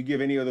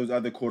any of those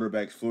other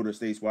quarterbacks Florida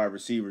State's wide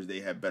receivers,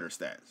 they have better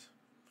stats.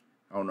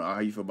 I don't know how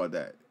you feel about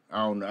that.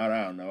 I don't know.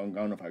 I don't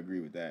know if I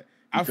agree with that.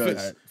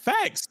 Because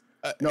facts.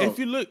 No, if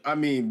you look, I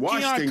mean,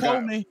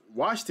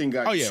 Washington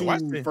got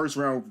 2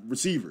 first-round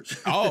receivers.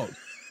 Oh,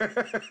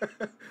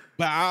 but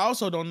I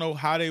also don't know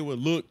how they would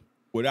look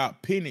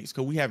without Penix,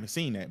 because we haven't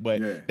seen that.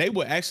 But they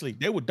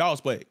were dogs.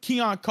 But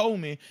Keon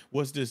Coleman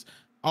was this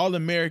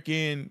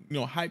All-American, you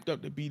know, hyped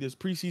up to be this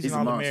preseason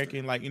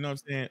All-American, like, you know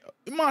what I'm saying?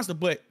 A monster.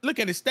 But look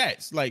at his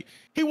stats. Like,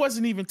 he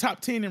wasn't even top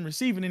 10 in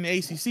receiving in the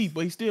ACC,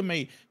 but he still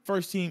made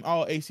first team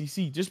All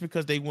ACC just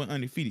because they went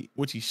undefeated,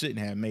 which he shouldn't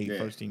have made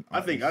first team.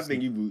 I think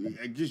you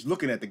just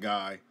looking at the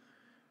guy,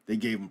 they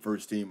gave him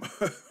first team.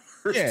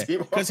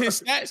 Because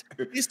his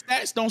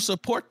stats don't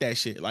support that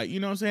shit. Like, you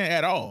know what I'm saying?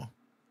 At all.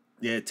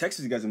 Yeah,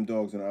 Texas got some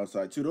dogs on the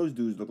outside too. Those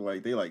dudes look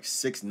like they like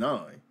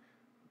 6'9".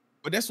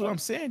 But that's what I'm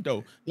saying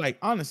though. Like,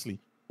 honestly,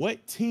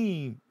 what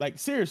team, like,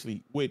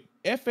 seriously, with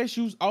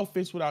FSU's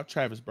offense without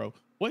Travis, bro,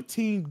 what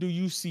team do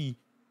you see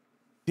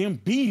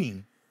them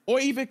beating or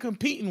even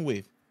competing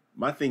with?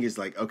 My thing is,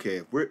 like,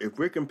 okay, if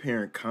we're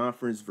comparing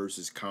conference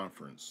versus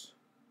conference,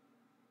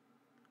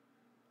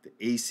 the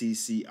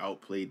ACC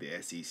outplayed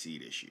the SEC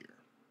this year.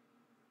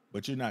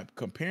 But you're not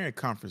comparing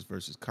conference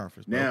versus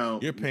conference, bro. Now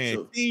you're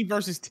playing team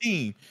versus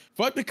team.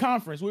 Fuck the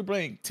conference. We're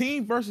playing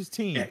team versus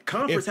team. Yeah,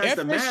 conference has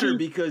to matter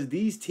because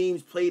these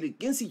teams played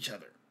against each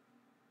other.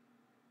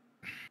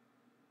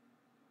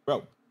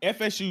 Bro,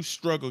 FSU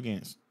struggle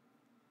against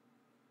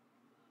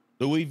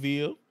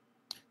Louisville.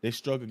 They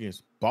struggle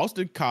against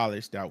Boston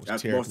College.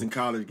 That's terrible. Boston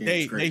College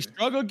game. They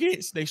struggle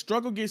against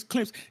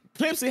Clemson.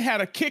 Clemson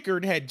had a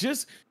kicker that had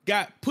just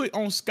got put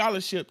on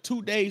scholarship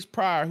 2 days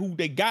prior, who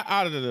they got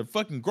out of the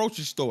fucking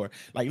grocery store.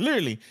 Like,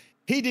 literally,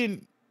 he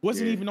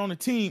wasn't even on the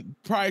team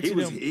prior to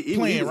them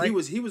playing,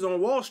 right? He was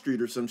on Wall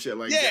Street or some shit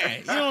like that. Yeah,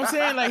 you know what I'm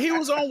saying? Like, he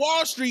was on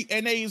Wall Street,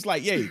 and they was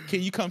like, "Hey,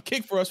 can you come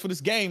kick for us for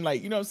this game?"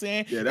 Like, you know what I'm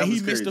saying? Yeah, that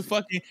was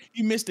crazy.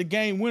 He missed the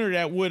game winner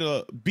that would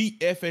have beat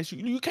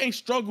FSU. You can't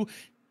struggle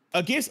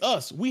against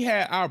us. We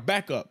had our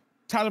backup.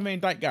 Tyler Van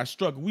Dyke got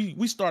struggled.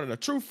 We started a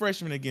true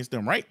freshman against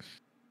them, right?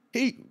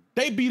 They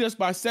beat us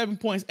by 7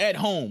 points at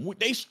home.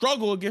 They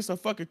struggle against a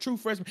fucking true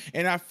freshman.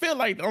 And I feel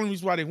like the only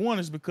reason why they won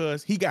is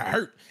because he got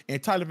hurt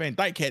and Tyler Van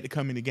Dyke had to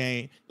come in the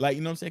game. Like,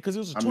 you know what I'm saying? Because it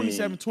was a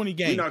 27-20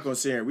 game. We're not gonna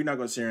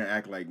sit here and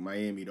act like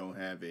Miami don't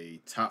have a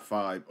top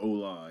 5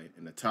 O-line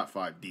and a top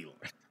 5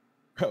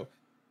 D-line.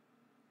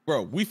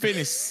 Bro, we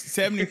finished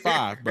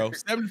 75, bro.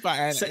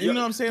 75. You know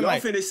what I'm saying? Y'all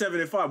finished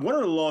 75. One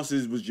of the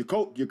losses was your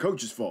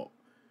coach's fault.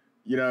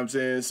 You know what I'm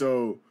saying?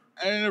 So,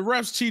 and the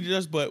refs cheated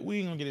us, but we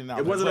ain't gonna get in that.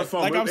 It wasn't a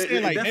fumble. Like I'm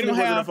saying, like they don't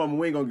have.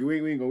 We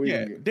ain't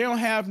gonna. They don't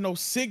have no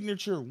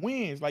signature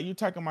wins. Like you're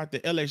talking about the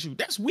LSU.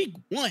 That's week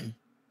 1.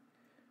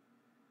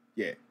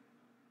 Yeah.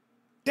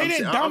 They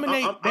didn't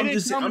dominate. They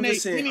didn't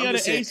dominate any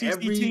of the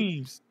ACC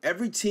teams.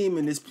 Every team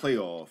in this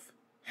playoff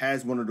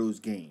has one of those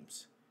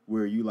games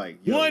where you like,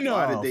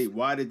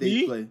 why did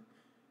they play?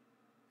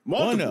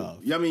 Multiple.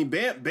 I mean,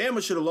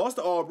 Bama should have lost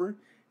to Auburn.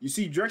 You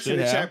see Drexel in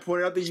the chat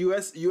pointed out the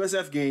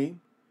USF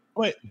game.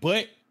 But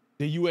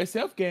the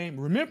USF game,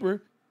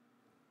 remember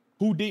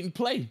who didn't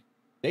play?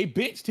 They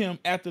benched him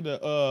after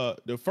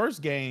the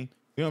first game.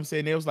 You know what I'm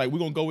saying? They was like, we're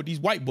gonna go with these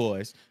white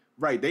boys.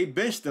 Right. They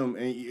benched them,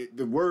 and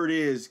the word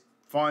is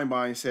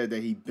Feinbein said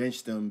that he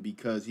benched them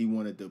because he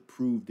wanted to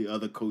prove the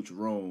other coach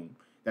wrong,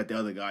 that the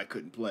other guy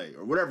couldn't play,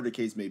 or whatever the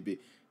case may be.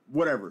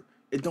 Whatever.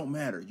 It don't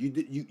matter.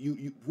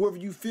 You whoever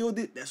you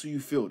fielded, that's who you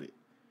fielded.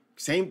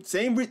 Same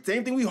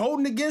thing we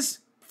holding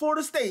against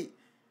Florida State.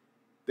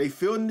 They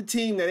fielding the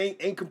team that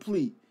ain't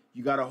complete.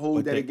 You gotta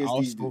hold that against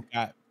these dudes.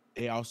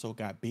 they also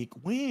got big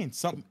wins,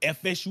 something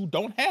FSU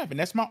don't have, and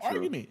that's my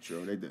argument.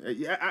 True.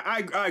 Yeah, I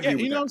agree Yeah, with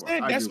you know that what I'm part.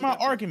 saying? I That's agree my with that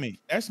part. argument.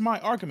 That's my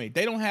argument.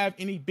 They don't have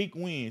any big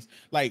wins.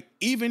 Like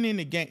even in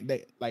the game,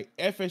 like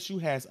FSU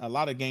has a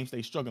lot of games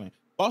they struggling.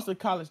 Boston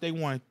College, they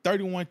won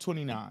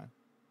 31-29.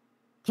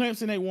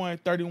 Clemson, they won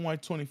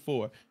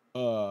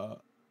 31-24.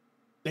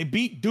 They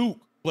beat Duke,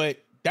 but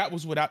that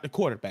was without the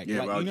quarterback. Yeah,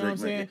 Like, well, you know what I'm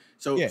Drake, saying?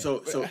 So, Yeah.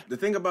 so the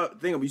thing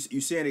about you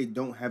saying they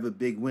don't have a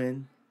big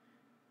win.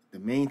 The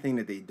main thing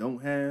that they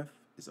don't have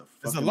is a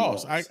It's fucking a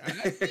loss. loss.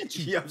 I get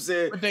you. You know what I'm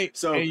saying? But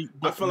So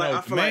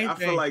I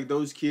feel like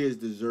those kids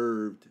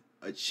deserved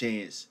a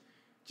chance,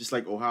 just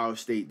like Ohio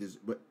State does.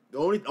 But the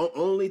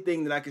only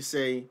thing that I can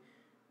say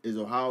is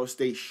Ohio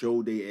State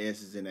showed their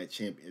asses in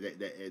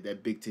that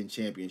Big Ten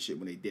championship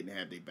when they didn't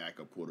have their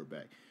backup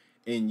quarterback,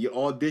 and you're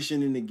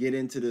auditioning to get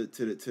into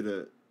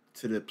the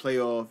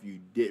playoff. You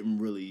didn't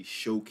really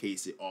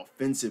showcase it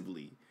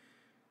offensively.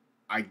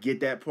 I get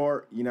that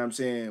part, you know what I'm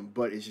saying,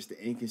 but it's just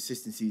the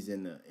inconsistencies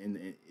in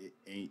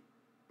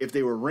if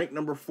they were ranked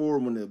number 4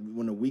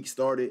 when the week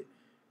started,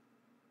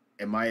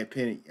 in my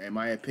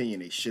opinion,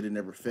 they should have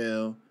never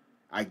failed.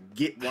 I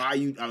get why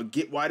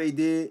they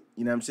did,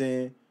 you know what I'm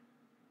saying,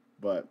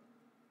 but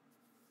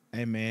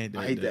hey man,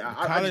 I hate that.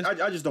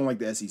 I just don't like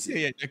the SEC.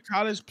 Yeah, the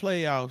college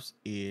playoffs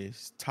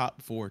is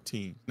top 4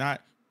 teams,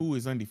 not who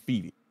is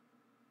undefeated.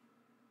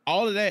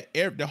 All of that,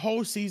 the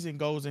whole season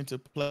goes into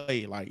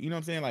play. Like, you know what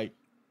I'm saying? Like,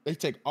 they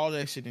take all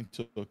that shit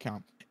into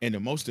account. And the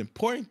most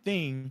important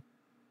thing,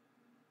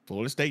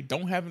 Florida State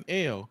don't have an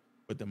L,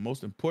 but the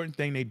most important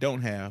thing they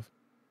don't have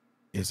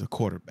is a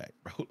quarterback,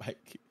 bro.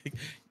 Like,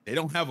 they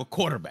don't have a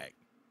quarterback.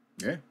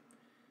 Yeah,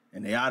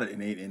 and they out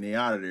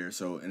of there.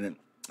 So and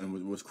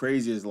what's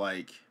crazy is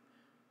like,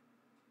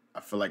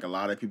 I feel like a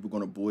lot of people are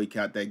gonna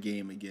boycott that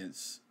game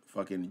against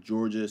fucking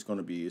Georgia. It's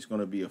gonna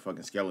be a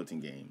fucking skeleton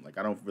game. Like,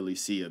 I don't really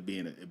see it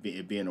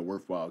being a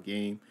worthwhile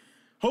game.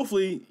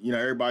 Hopefully, you know,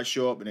 everybody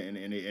show up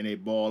and they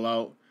ball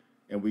out,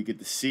 and we get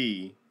to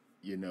see,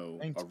 you know,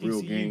 a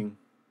real game.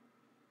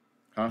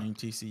 Huh? Blame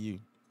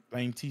TCU.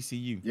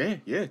 Yeah.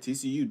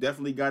 TCU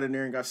definitely got in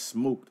there and got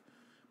smoked,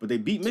 but they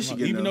beat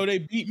Michigan. Even though they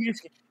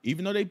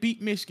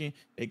beat Michigan,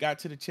 they got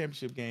to the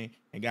championship game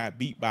and got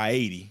beat by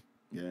 80.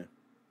 Yeah,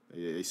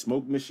 they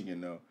smoked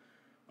Michigan though.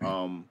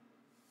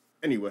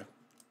 Anyway,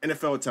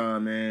 NFL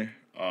time, man.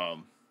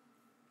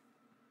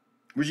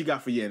 What you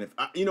got for your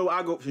NFL? You know,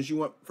 I go since you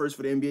went first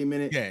for the NBA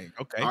minute. Yeah,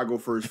 okay. I'll go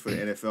first for the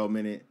NFL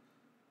minute.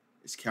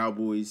 It's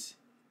Cowboys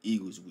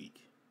Eagles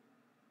week.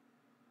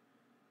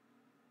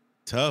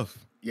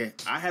 Tough. Yeah,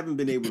 I haven't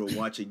been able to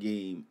watch a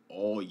game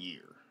all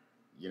year.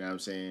 You know what I'm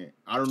saying?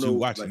 I don't know.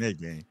 Watching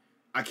that game,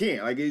 I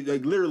can't. Like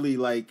literally,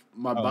 like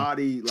my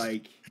body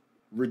like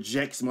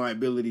rejects my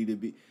ability to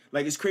be.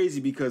 Like, it's crazy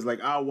because like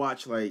I'll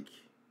watch like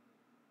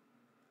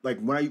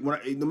when I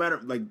no matter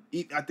like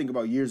I think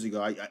about years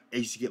ago, I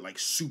used to get like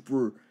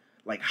super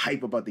like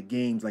hype about the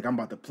games, like I'm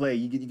about to play.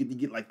 You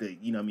get like the,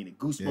 you know what I mean, the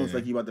goosebumps,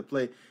 like you about to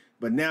play.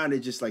 But now they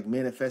just like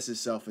manifests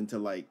itself into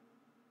like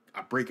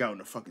I break out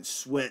into fucking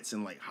sweats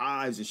and like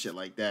hives and shit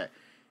like that,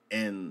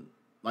 and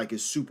like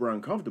it's super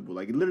uncomfortable.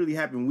 Like, it literally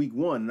happened week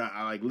 1, and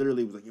I like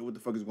literally was like, yo, what the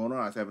fuck is going on?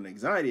 I was having an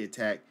anxiety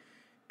attack,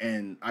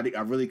 and I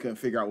really couldn't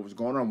figure out what was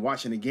going on. I'm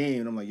watching the game,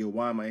 and I'm like, yo,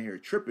 why am I in here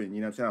tripping?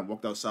 You know what I'm saying? I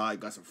walked outside,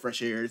 got some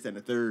fresh air, this, that, and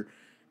the third.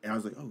 And I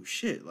was like, oh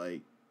shit,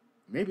 like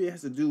maybe it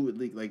has to do with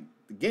like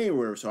the game or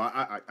whatever. So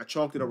I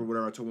chalked it up or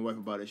whatever. I told my wife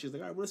about it. She's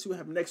like, all right, well, let's see what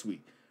happens next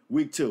week.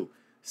 Week 2,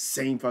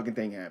 same fucking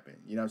thing happened.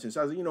 You know what I'm saying?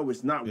 So I was like, you know,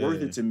 it's not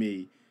worth it to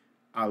me.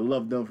 I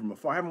love them from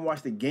afar. I haven't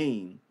watched the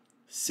game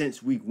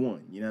since week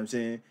 1. You know what I'm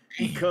saying?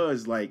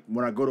 Because like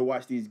when I go to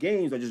watch these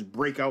games, I just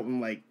break out in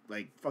like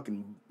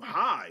fucking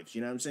hives. You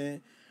know what I'm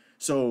saying?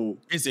 So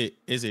is it?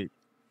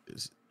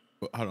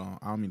 Hold on,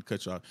 I don't mean to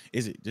cut you off.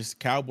 Is it just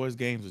Cowboys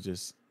games or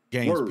just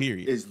games?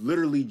 Period. It's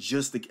literally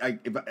just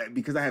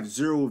because I have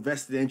zero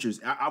vested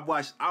interest.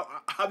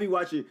 I'll be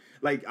watching,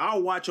 like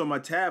I'll watch on my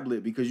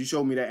tablet because you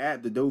showed me that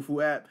app, the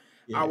Dofu app.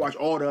 Yeah. I'll watch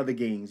all the other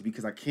games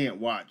because I can't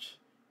watch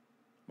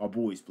my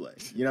boys play.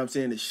 You know what I'm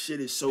saying? The shit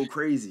is so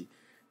crazy.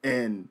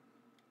 And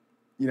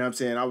you know what I'm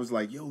saying? I was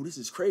like, yo, this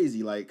is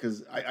crazy. Like,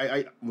 cause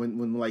I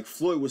when like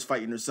Floyd was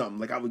fighting or something,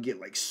 like I would get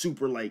like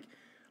super like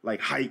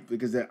hype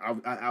because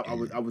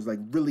I was like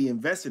really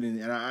invested in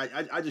it, and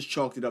I just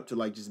chalked it up to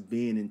like just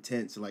being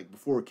intense, like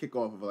before a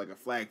kickoff of like a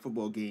flag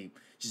football game,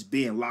 just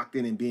being locked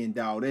in and being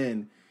dialed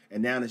in,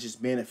 and now it's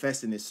just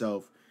manifesting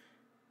itself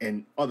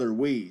in other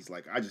ways.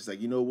 Like, I just like,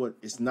 you know what?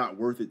 It's not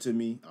worth it to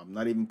me. I'm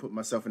not even putting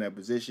myself in that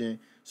position.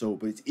 So,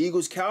 but it's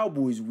Eagles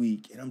Cowboys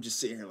week, and I'm just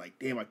sitting here like,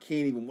 damn, I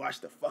can't even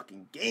watch the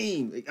fucking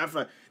game. Like, I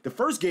feel like the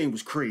first game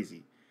was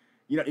crazy.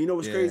 You know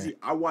what's crazy?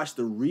 I watched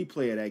the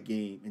replay of that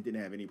game and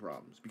didn't have any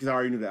problems because I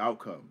already knew the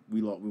outcome. We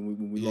lost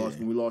when we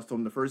lost to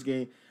them the first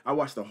game. I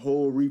watched the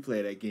whole replay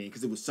of that game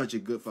because it was such a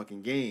good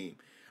fucking game.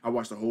 I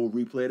watched the whole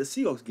replay of the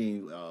Seahawks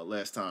game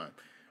last time,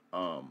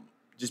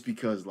 just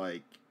because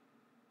like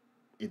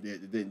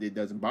it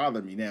doesn't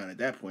bother me now. And at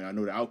that point, I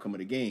know the outcome of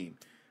the game.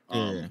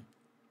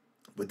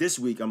 But this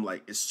week, I'm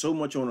like, it's so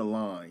much on the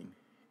line,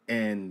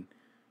 and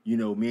You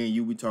know, me and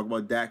you, we talk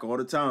about Dak all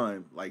the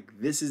time. Like,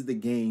 this is the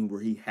game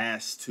where he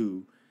has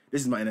to.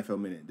 This is my NFL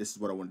minute. This is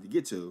what I wanted to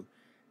get to.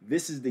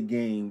 This is the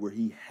game where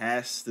he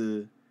has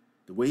to.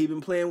 The way he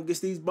been playing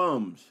against these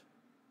bums.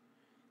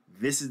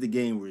 This is the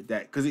game where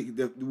Dak. Because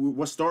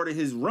what started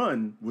his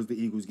run was the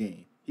Eagles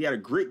game. He had a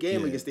great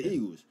game against the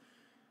Eagles.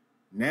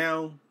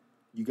 Now,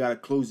 you got to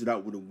close it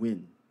out with a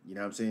win. You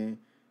know what I'm saying?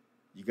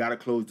 You got to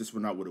close this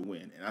one out with a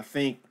win. And I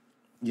think,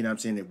 you know what I'm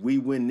saying, if we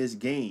win this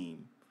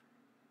game,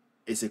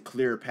 it's a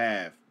clear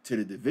path to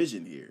the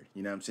division here.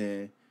 You know what I'm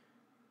saying?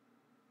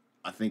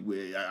 I think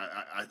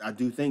I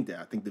do think that.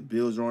 I think the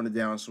Bills are on the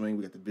downswing.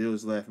 We got the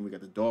Bills left and we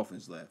got the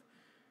Dolphins left.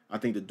 I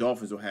think the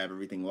Dolphins will have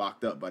everything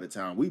locked up by the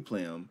time we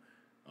play them.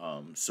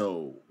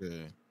 So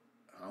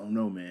I don't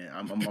know, man.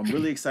 I'm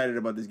really excited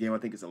about this game. I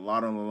think it's a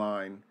lot on the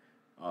line.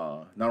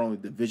 Not only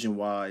division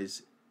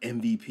wise,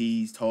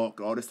 MVPs talk,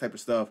 all this type of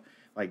stuff.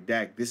 Like,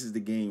 Dak, this is the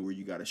game where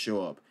you got to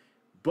show up.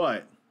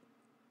 But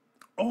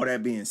all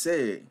that being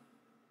said,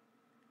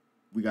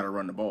 we got to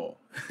run the ball.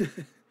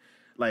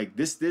 Like,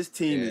 this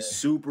team is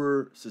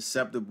super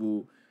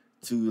susceptible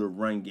to the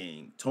run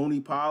game. Tony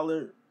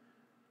Pollard,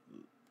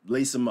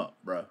 lace him up,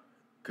 bro,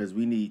 because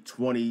we need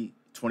 20,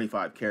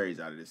 25 carries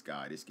out of this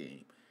guy this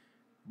game.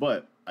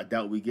 But I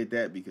doubt we get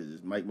that because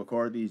it's Mike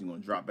McCarthy. He's going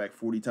to drop back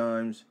 40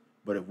 times.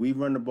 But if we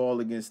run the ball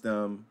against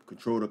them,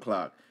 control the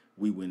clock,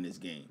 we win this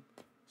game.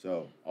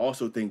 So,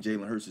 also think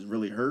Jalen Hurts is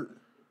really hurt.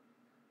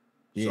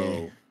 Yeah.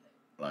 So,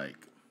 like,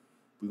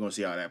 we're going to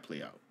see how that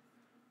play out.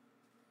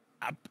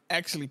 I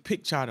actually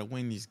picked y'all to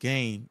win this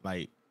game,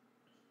 like,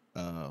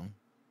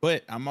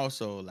 but I'm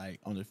also, like,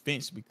 on the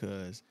fence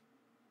because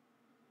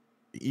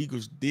the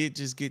Eagles did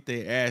just get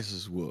their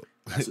asses whooped.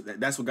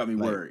 That's what got me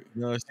worried.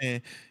 You know what I'm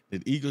saying?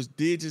 The Eagles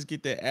did just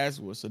get their ass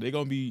whooped, so they're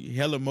gonna be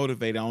hella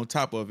motivated on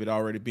top of it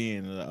already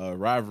being a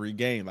rivalry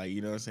game. Like,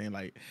 you know what I'm saying?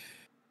 Like,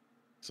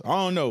 so I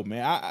don't know,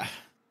 man.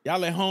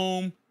 Y'all at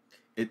home.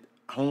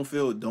 Home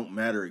field don't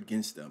matter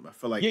against them. I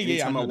feel like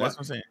anytime I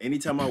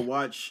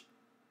watch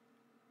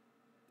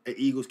an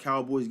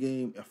Eagles-Cowboys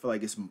game, I feel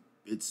like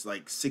it's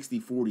like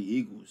 60-40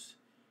 Eagles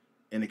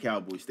in the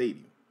Cowboy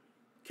Stadium.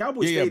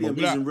 Cowboy Stadium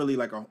isn't really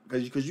like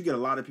because you get a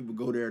lot of people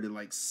go there to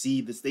like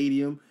see the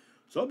stadium,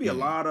 so there'll be a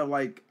lot of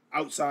like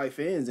outside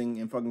fans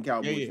in fucking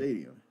Cowboy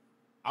Stadium.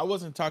 I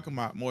wasn't talking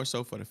about more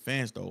so for the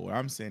fans though. What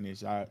I'm saying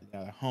is y'all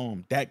at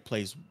home, Dak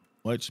plays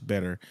much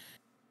better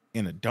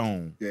in a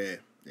dome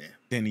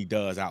than he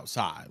does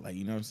outside. Like,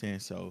 you know what I'm saying?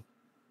 So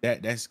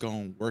that's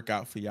gonna work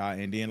out for y'all.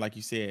 And then, like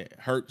you said,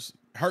 Hurts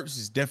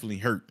is definitely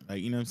hurt.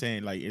 Like, you know what I'm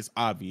saying? Like, it's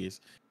obvious.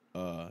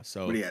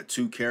 So but he had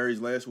 2 carries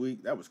last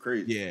week. That was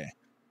crazy. Yeah.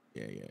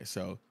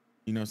 So,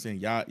 you know what I'm saying?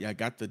 Y'all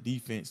got the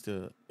defense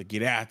to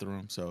get after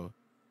him. So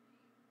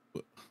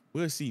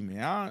we'll see,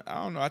 man.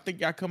 I don't know. I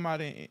think y'all come out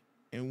and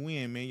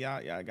win, man.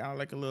 Y'all got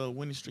like a little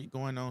winning streak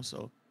going on.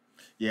 So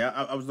yeah,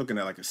 I was looking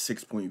at like a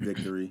 6-point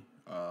victory,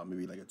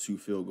 maybe like a 2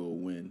 field goal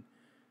win.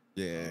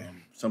 Yeah.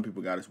 Some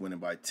people got us winning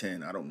by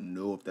 10. I don't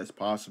know if that's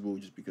possible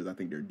just because I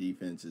think their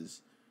defense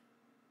is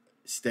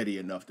steady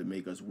enough to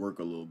make us work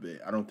a little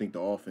bit. I don't think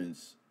the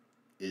offense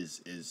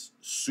is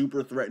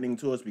super threatening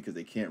to us because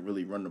they can't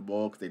really run the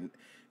ball. And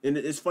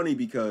it's funny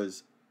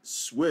because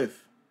Swift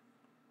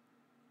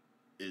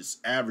is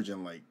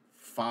averaging like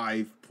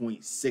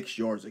 5.6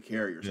 yards a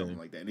carry or something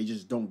like that, and they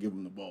just don't give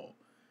him the ball.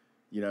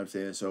 You know what I'm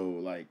saying? So,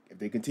 like, if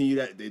they continue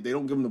that, they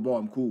don't give him the ball,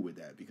 I'm cool with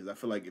that because I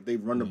feel like if they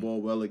run the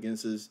ball well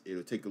against us,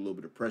 it'll take a little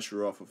bit of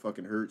pressure off of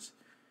fucking Hurts.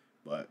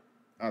 But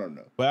I don't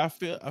know. But I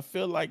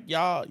feel like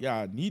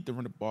y'all need to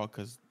run the ball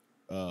because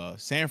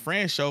San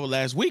Fran showed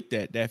last week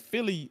that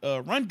Philly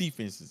run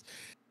defense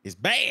is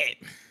bad.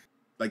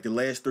 Like the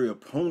last 3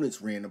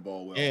 opponents ran the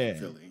ball well in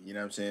Philly. You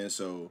know what I'm saying?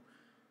 So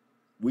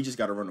we just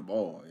got to run the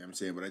ball. You know what I'm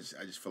saying? But I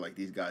just feel like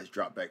these guys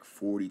drop back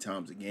 40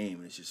 times a game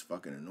and it's just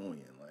fucking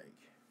annoying. Like,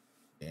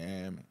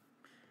 yeah, man.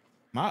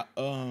 My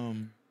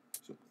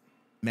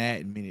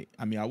Madden minute.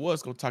 I mean, I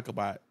was gonna talk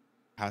about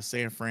how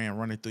San Fran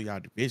running through y'all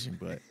division,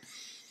 but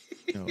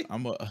you know,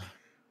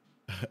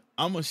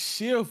 I'm a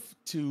shift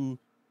to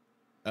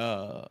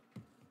the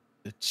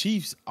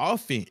Chiefs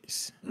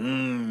offense.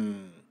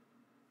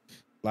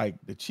 Like,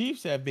 the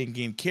Chiefs have been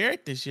getting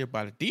carried this year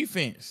by the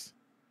defense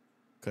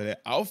because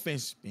that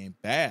offense been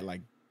bad.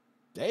 Like,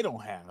 they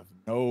don't have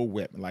no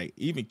weapon. Like,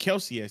 even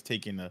Kelsey has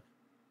taken a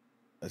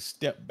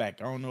step back.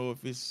 I don't know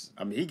if it's.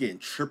 I mean, he getting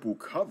triple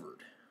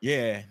covered.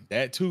 Yeah,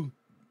 that too.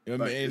 Like,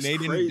 and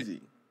it's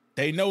crazy.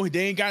 They know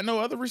they ain't got no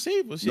other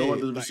receivers. No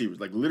other receivers.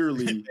 Like,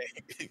 literally.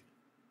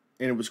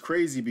 And it was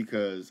crazy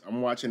because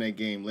I'm watching that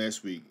game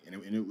last week, and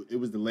it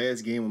was the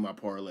last game of my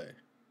parlay.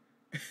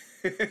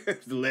 It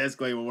was the last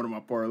game of one of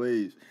my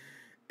parlays,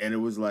 and it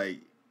was like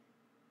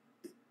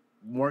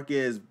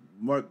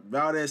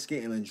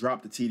Valdez-Scantling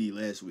dropped the TD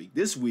last week.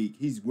 This week,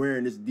 he's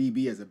wearing this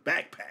DB as a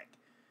backpack.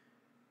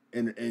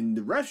 And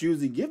the refs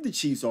usually give the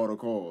Chiefs all the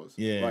calls.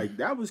 Yeah. Like,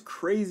 that was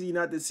crazy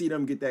not to see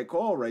them get that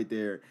call right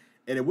there.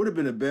 And it would have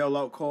been a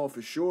bailout call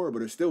for sure,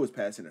 but it still was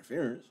pass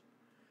interference.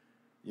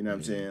 You know what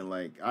I'm saying?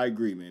 Like, I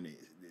agree, man.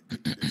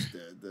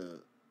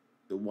 The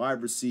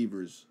wide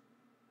receivers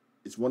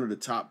it's one of the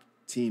top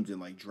teams in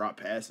like drop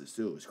passes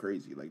too. It's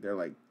crazy. Like they're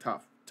like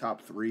top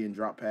 3 in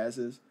drop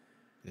passes.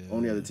 Yeah.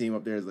 Only other team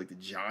up there is like the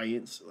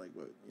Giants. Like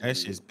what? That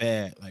shit's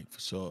bad, like for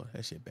sure.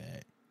 That shit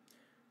bad.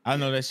 I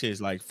know that shit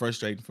is like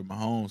frustrating for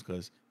Mahomes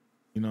because,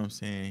 you know what I'm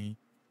saying?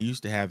 He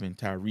used to having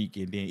Tyreek,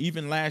 and then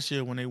even last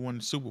year when they won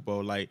the Super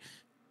Bowl, like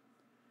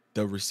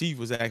the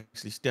receivers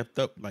actually stepped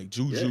up, like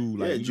Juju. Like, you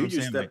know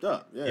Juju stepped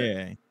up.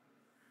 Yeah.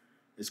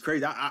 It's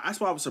crazy.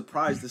 That's why I was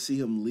surprised to see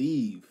him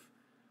leave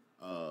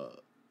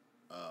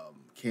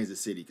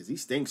Kansas City because he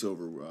stinks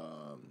over.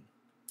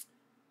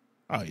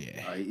 Oh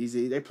yeah,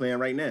 they're playing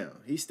right now.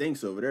 He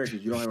stinks over there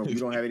because you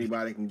don't have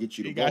anybody that can get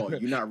you the ball.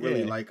 You're not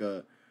really like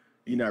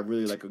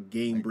a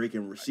game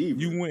breaking receiver.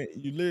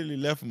 You literally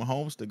left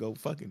Mahomes to go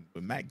fucking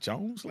with Mac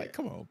Jones. Like,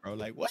 come on, bro.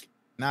 Like what?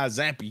 Now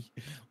Zappy.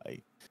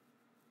 Like,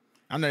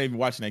 I'm not even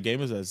watching that game.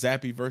 It was a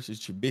Zappy versus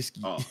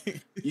Trubisky. Oh,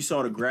 you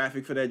saw the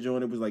graphic for that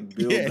joint? It was like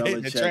Bill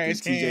Belichick and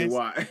TJ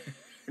Watt.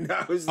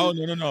 That was no.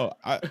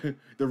 The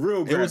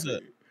real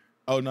graphic.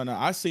 No.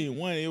 I seen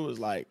one. It was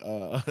like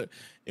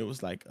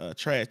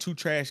two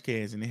trash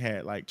cans, and they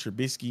had like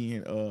Trubisky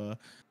and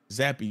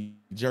Zappy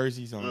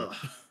jerseys on it.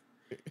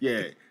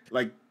 Yeah,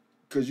 like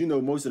because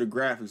most of the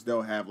graphics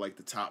they'll have like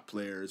the top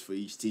players for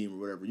each team or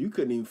whatever. You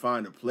couldn't even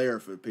find a player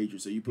for the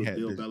Patriots, so you put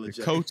Bill Belichick.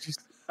 The coaches.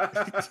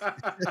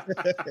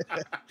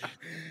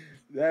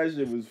 That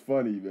shit was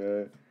funny,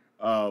 man.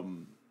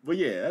 But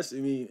yeah,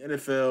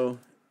 NFL,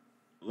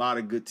 a lot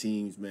of good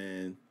teams,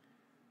 man.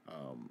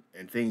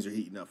 And things are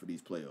heating up for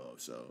these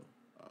playoffs. So,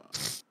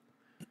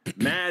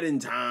 Madden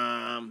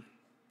time.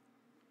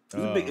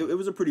 It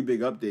was a pretty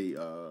big update.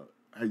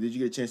 Did you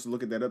get a chance to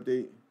look at that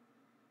update?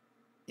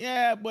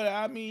 Yeah, but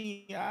I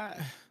mean,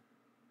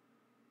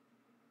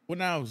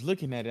 when I was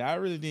looking at it, I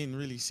really didn't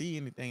really see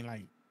anything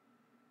like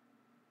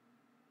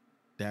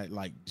that,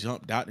 like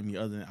jumped out to me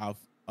other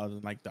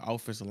than like the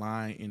offensive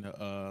line in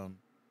the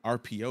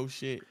RPO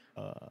shit.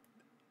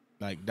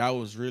 Like that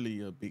was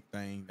really a big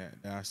thing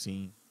that I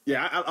seen.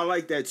 Yeah, I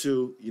like that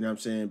too. You know what I'm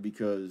saying?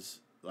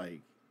 Because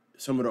like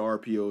some of the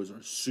RPOs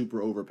are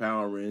super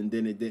overpowering.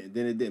 Then it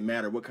didn't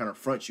matter what kind of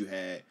front you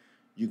had.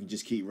 You can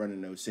just keep running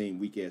those same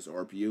weak ass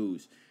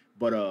RPOs.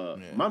 But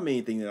my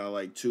main thing that I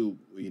like too,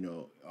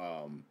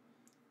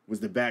 was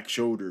the back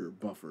shoulder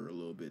buffer a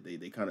little bit.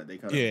 They kind of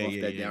buffed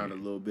that down a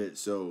little bit.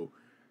 So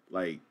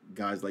like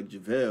guys like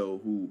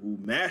JaVale who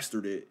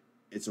mastered it,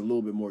 it's a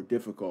little bit more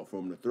difficult for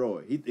him to throw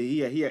it.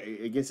 He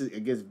against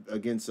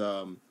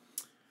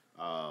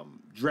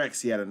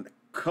Drex, he had a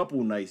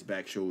couple nice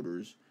back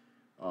shoulders.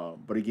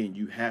 But again,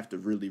 you have to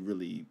really,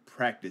 really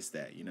practice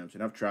that. You know what I'm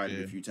saying? I've tried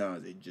it a few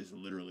times. They just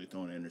literally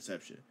thrown an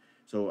interception.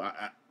 So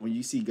when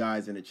you see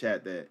guys in the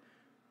chat that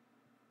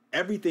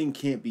everything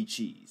can't be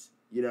cheese,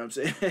 you know what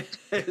I'm saying?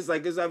 It's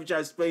like this. I'm trying to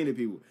explain to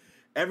people.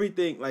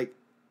 Everything, like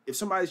if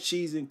somebody's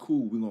cheesing,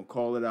 cool. We're gonna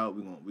call it out.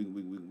 We're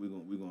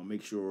gonna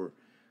make sure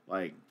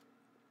like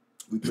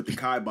we put the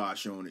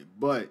kibosh on it.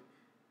 But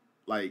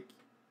like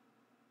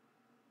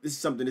this is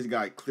something this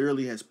guy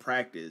clearly has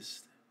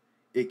practiced.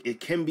 It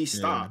can be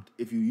stopped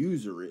if you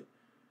user it.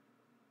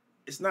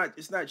 It's not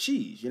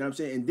cheese, you know what I'm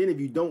saying? And then if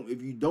you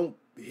don't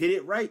hit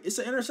it right, it's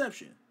an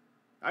interception.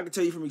 I can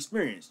tell you from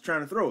experience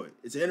trying to throw it.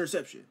 It's an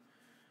interception.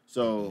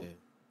 So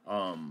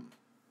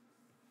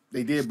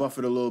they did buff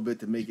it a little bit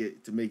to make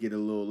it a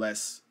little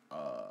less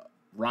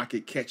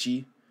rocket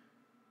catchy.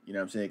 You know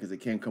what I'm saying? Because it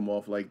can come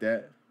off like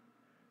that.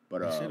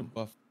 But should have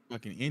buffed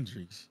fucking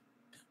injuries.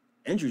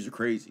 Injuries are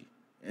crazy.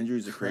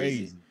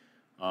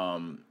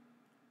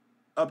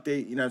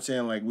 Update, you know what I'm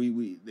saying? Like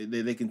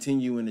they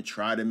continuing to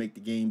try to make the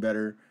game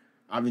better.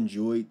 I've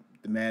enjoyed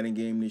the Madden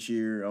game this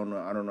year. I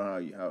don't know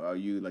how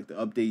you like the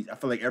updates. I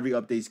feel like every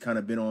update's kind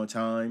of been on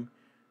time.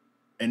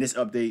 And this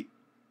update,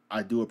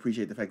 I do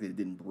appreciate the fact that it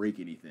didn't break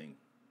anything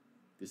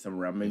this time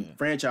around. I mean,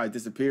 franchise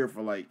disappeared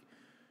for like,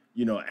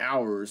 an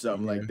hour or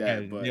something like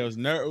that. But we was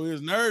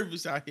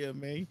nervous out here,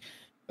 man.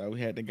 Thought we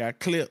had the guy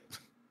clipped.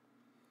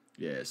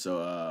 Yeah,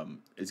 so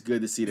it's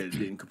good to see that it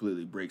didn't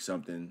completely break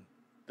something.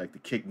 Like the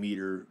kick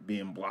meter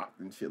being blocked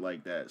and shit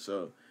like that.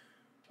 So,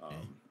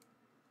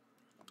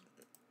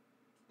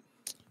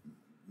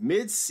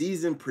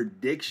 mid-season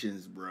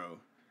predictions, bro.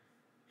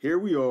 Here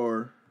we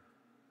are,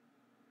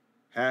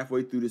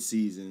 halfway through the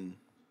season.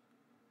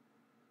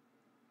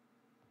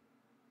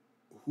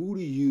 Who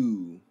do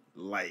you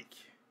like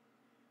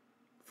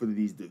for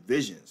these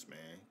divisions,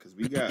 man? Because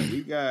we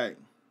got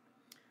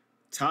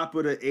top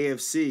of the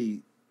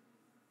AFC.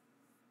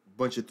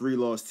 Bunch of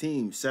 3-loss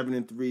teams: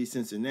 7-3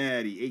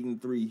 Cincinnati,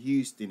 8-3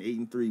 Houston,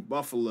 8-3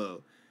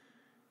 Buffalo,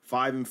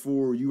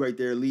 5-4. You right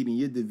there leading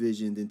your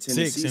division. Then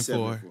Tennessee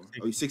 7-4.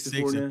 Oh, you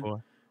 6-4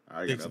 now?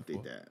 I gotta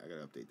update that.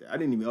 I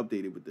didn't even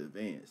update it with the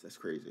advance. That's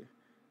crazy.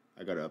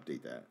 I gotta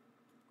update that.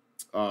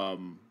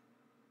 And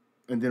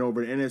then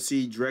over the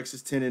NFC, Drex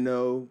is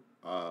 10-0.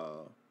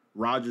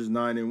 Rodgers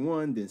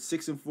 9-1. Then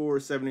 6-4,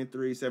 7-3,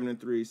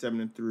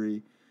 7-3,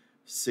 7-3,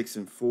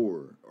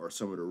 6-4 are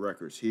some of the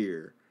records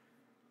here.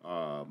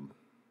 I'll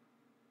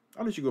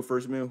let you go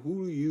first, man.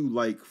 Who do you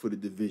like for the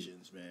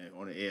divisions, man,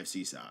 on the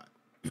AFC side?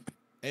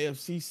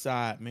 AFC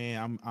side,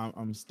 man,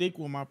 I'm stick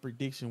with my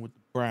prediction with the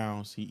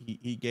Browns.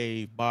 He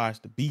gave Bosh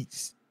the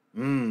beats.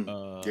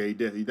 Yeah, he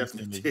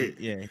definitely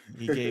did.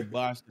 He gave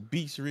Bosh the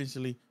beats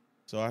recently.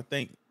 So I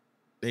think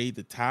they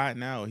either tied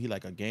now or he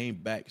like a game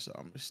back. So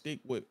I'm gonna stick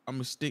with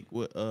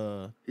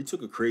He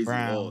took a crazy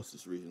Brown loss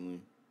just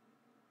recently,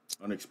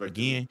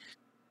 unexpectedly. again.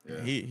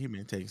 Yeah. He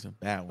been taking some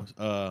bad ones.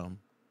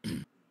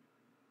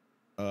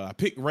 I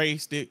picked Ray.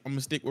 I'm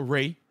gonna stick with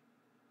Ray.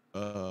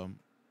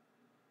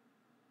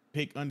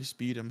 Pick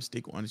Undisputed. I'm gonna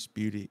stick with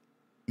Undisputed.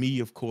 Me,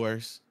 of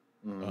course.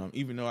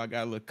 Even though I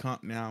got a little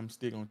comp now, I'm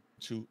still gonna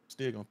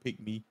pick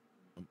me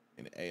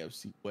in the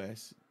AFC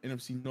West.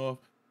 NFC North,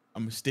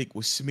 I'm gonna stick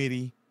with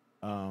Smitty.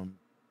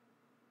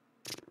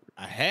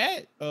 I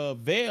had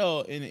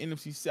Vail in the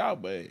NFC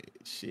South, but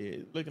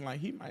shit, looking like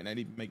he might not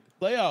even make the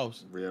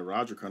playoffs. Yeah,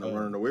 Roger kind of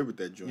running away with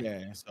that joint.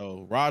 Yeah,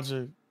 so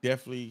Roger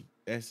definitely,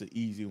 that's an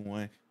easy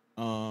one.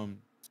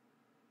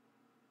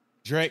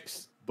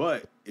 Drex.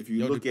 But if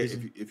you look at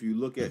if you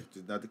look at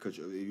not to cut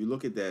you, if you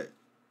look at the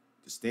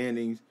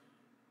standings,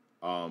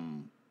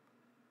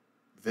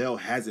 Vail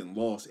hasn't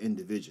lost in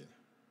division,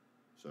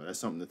 so that's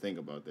something to think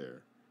about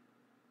there.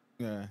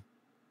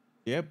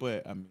 Yeah,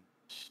 but I mean,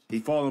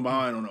 he's falling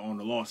behind on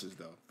the losses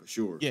though, for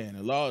sure. Yeah, and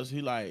the loss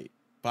he like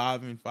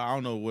 5-5. I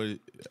don't know what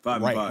it,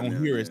 5-5 right on now,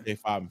 here yeah. It say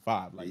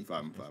 5-5. Like he's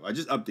 5-5. I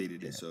just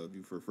updated it, so if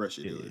you refresh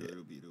it,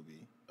 it'll be.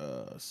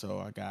 So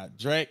I got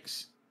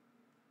Drex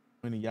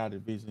winning y'all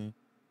division,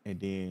 and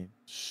then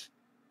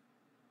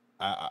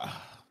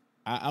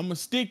I'm gonna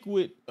stick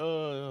with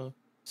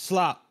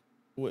Slop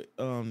with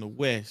the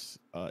West.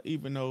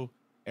 Even though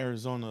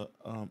Arizona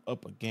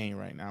up a game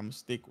right now, I'm gonna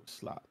stick with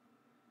Slop.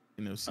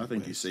 I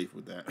think you're safe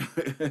with that.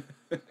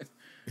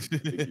 I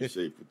think you're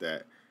safe with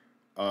that.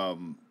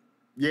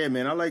 Yeah,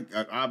 man. I like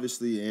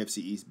obviously AFC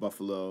East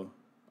Buffalo.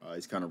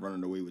 He's kind of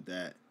running away with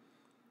that.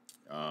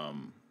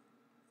 I'm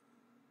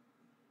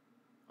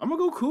gonna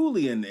go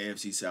Cooley in the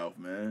AFC South,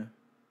 man.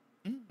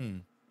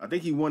 I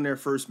think he won their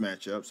first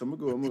matchup, so I'm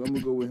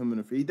gonna go with him in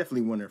the. He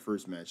definitely won their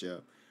first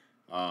matchup.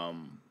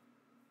 I'm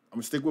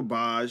gonna stick with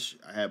Baj.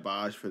 I had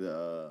Baj for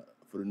the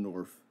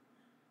North,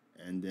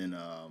 and then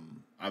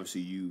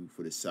obviously you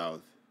for the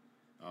South.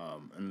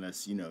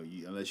 Unless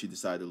you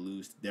decide to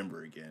lose to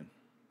Denver again.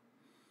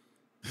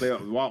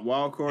 Playoff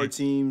wild card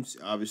teams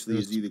obviously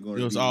is either going to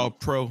be. It was all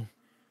pro.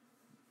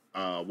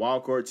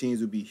 Wild card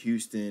teams would be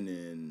Houston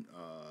and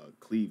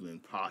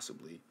Cleveland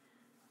possibly.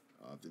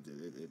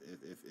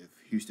 If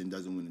Houston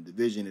doesn't win the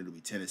division, it'll be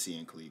Tennessee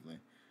and Cleveland.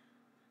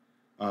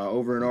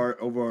 Over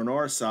on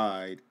our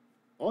side,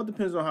 all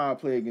depends on how I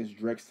play against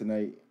Drex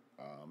tonight.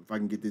 If I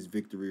can get this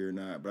victory or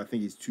not, but I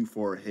think he's too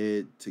far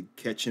ahead to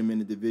catch him in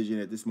the division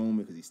at this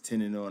moment because he's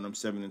 10-0 and I'm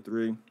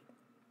 7-3.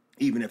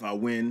 Even if I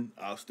win,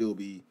 I'll still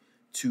be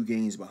 2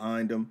 games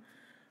behind him.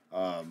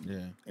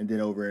 And then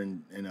over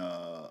in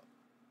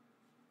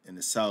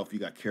the South, you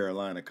got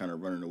Carolina kind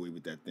of running away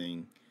with that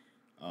thing.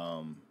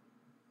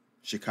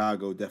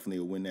 Chicago definitely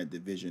will win that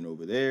division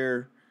over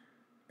there,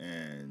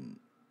 and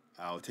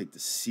I'll take the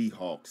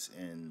Seahawks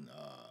in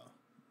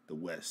the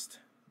West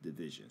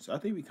division. So I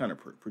think we kind of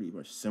pretty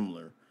much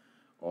similar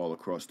all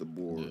across the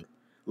board. Yeah.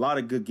 A lot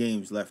of good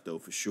games left though,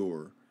 for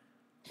sure.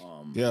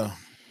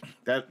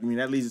 That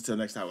leads us to the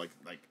next time. Like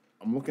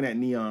I'm looking at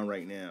Neon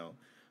right now,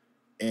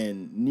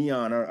 and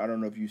Neon, I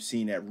don't know if you've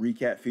seen that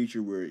recap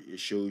feature where it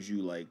shows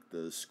you like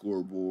the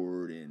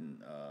scoreboard and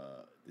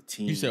the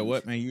team. You said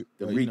what, man?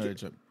 The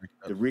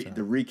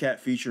recap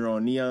feature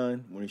on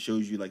Neon when it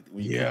shows you like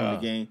when you click on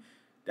the game.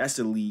 That's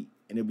elite,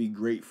 and it'd be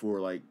great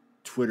for like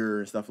Twitter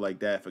and stuff like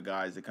that for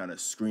guys to kind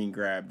of screen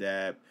grab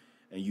that.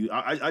 And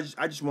I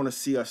just want to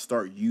see us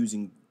start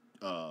using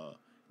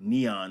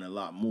Neon a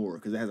lot more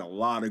because it has a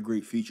lot of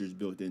great features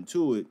built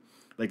into it.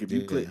 Like if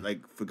you click, like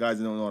for guys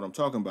that don't know what I'm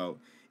talking about,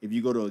 if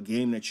you go to a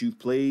game that you've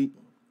played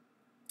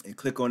and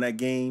click on that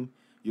game,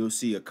 you'll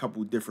see a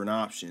couple different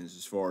options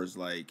as far as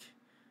like,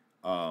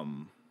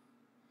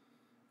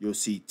 you'll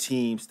see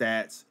team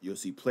stats, you'll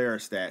see player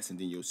stats, and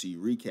then you'll see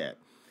recap.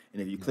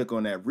 And if you click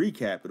on that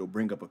recap, it'll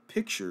bring up a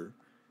picture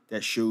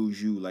that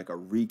shows you like a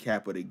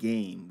recap of the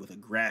game with a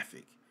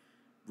graphic,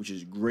 which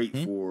is great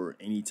for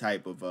any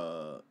type of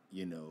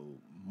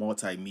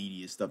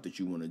multimedia stuff that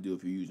you want to do.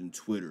 If you're using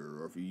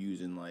Twitter or if you're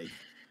using like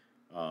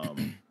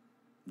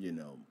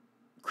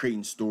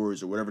creating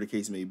stories or whatever the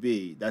case may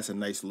be, that's a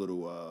nice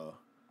little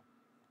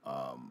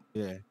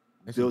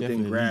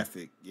built-in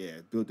graphic.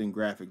 Built-in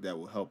graphic that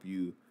will help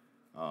you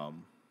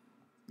and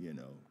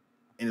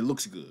it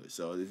looks good.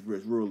 So it's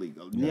really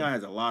Neon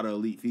has a lot of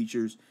elite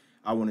features.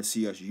 I want to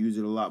see us use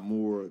it a lot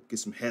more. Get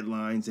some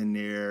headlines in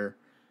there,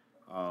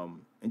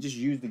 and just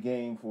use the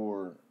game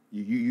for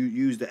you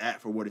use the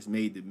app for what it's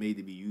made to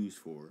be used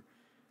for.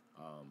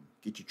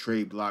 Get your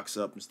trade blocks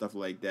up and stuff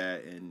like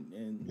that,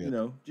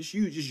 and just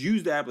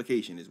use the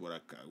application is what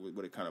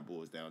it kind of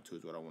boils down to.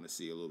 Is what I want to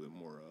see a little bit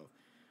more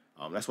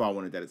of. That's why I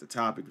wanted that as a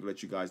topic to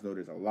let you guys know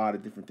there's a lot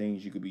of different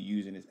things you could be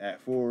using this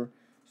app for.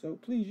 So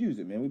please use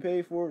it, man. We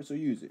paid for it, so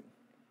use it.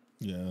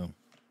 Yeah.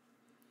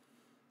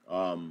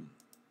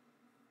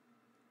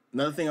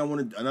 Another thing I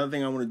want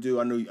to do.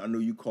 I know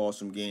you call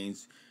some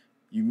games.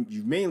 You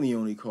mainly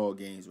only call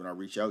games when I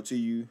reach out to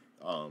you.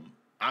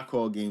 I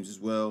call games as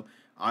well.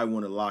 I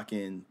want to lock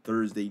in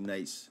Thursday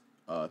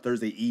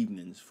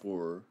evenings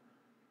for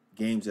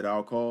games that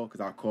I'll call, because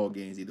I'll call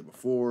games either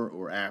before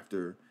or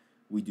after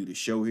we do the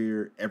show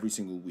here every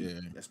single week.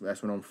 Yeah.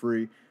 That's when I'm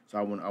free. So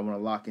I want to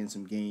lock in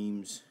some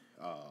games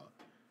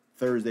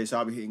Thursday. So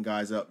I'll be hitting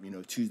guys up,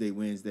 Tuesday,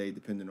 Wednesday,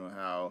 depending on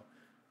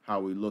how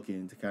we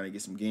looking to kind of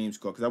get some games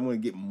called, because I want to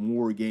get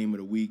more game of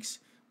the weeks.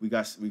 We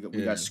got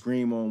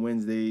Scream on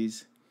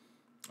Wednesdays.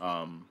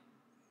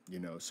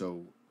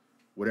 So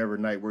whatever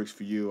night works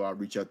for you, I'll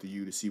reach out to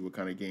you to see what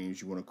kind of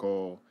games you want to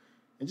call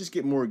and just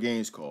get more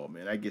games called,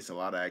 man. That gets a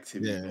lot of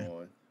activity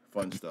going,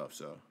 fun stuff.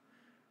 So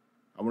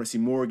I want to see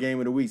more game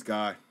of the weeks,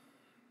 guy.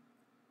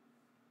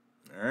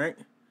 All right.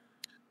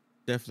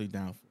 Definitely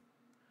down for.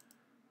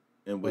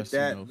 And with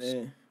that,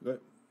 man. Go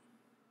ahead.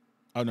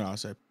 Oh no, I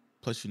said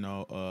plus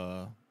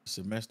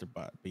semester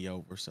about to be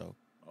over, so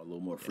a little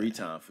more free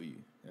time for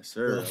you. Yes,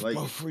 sir. I like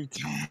more it. Free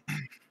time.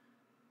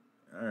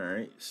 All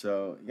right.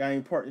 So you got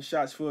any parting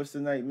shots for us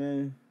tonight,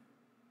 man?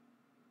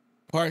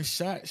 Parting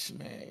shots,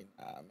 man.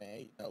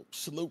 Man,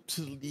 salute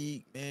to the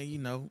league,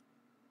 man.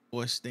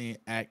 Boys staying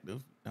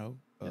active,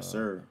 Yes,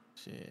 sir.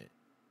 Shit.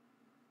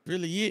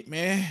 Really it,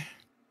 man.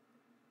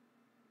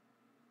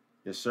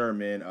 Yes, sir,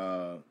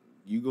 man.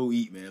 You go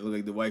eat, man. Look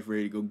like the wife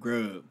ready to go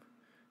grub.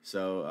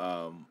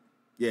 So,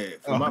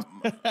 for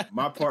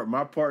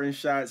my parting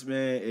shots,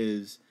 man,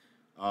 is,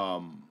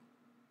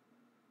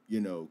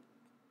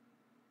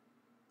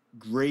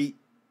 great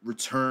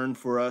return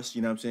for us.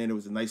 You know what I'm saying? It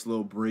was a nice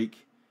little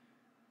break,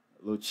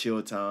 a little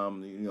chill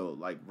time.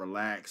 Like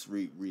relax,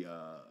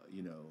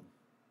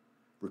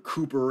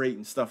 recuperate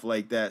and stuff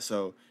like that.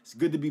 So it's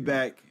good to be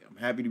back. I'm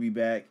happy to be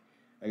back.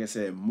 Like I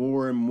said,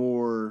 more and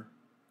more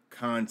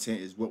content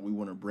is what we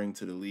want to bring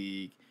to the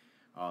league.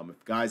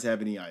 If guys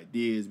have any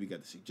ideas, we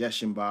got the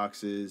suggestion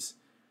boxes.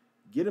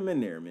 Get them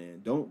in there,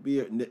 man. Don't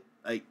be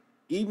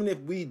even if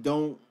we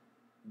don't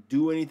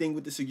do anything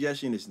with the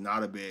suggestion, it's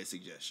not a bad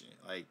suggestion.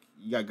 Like,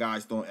 you got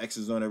guys throwing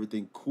X's on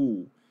everything,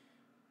 cool.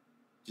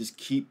 Just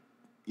keep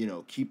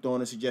throwing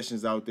the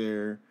suggestions out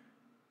there,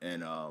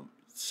 and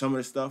some of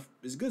the stuff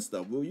is good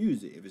stuff. We'll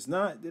use it. If it's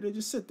not, then it'll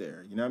just sit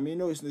there. You know what I mean?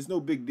 No, it's no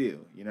big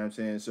deal. You know what I'm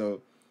saying?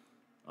 So,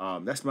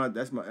 that's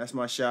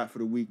my shot for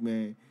the week,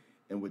 man.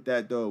 And with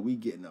that, though, we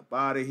getting up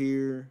out of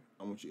here.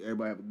 I want you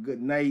everybody have a good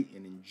night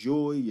and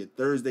enjoy your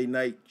Thursday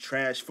night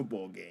trash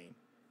football game.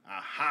 I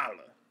holla.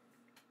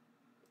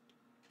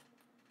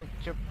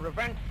 To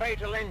prevent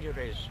fatal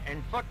injuries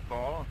in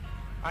football,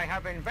 I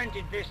have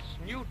invented this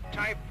new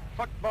type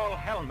football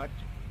helmet,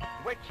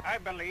 which I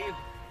believe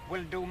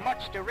will do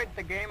much to rid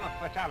the game of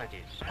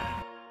fatalities.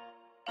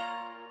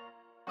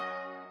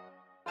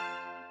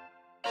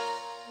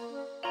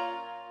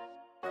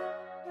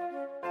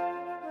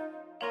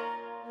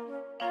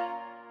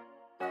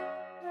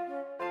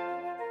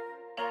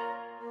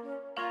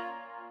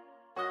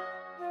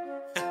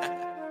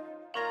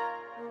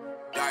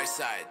 Dark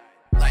side,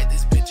 light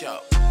this bitch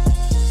up.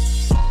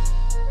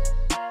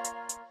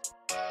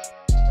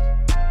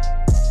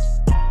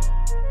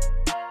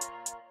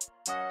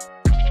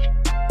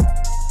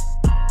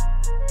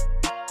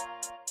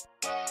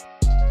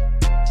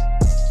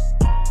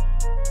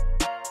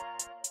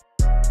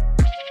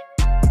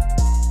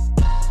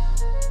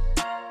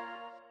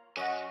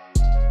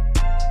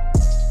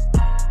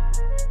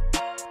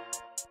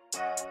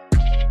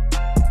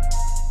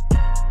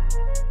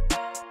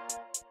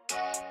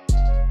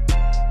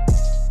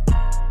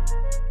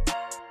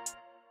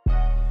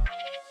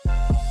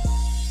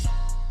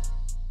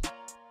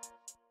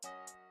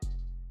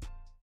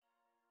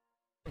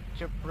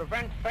 To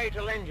prevent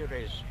fatal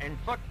injuries in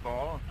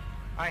football,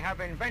 I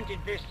have invented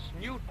this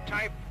new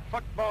type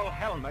football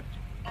helmet,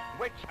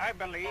 which I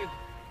believe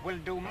will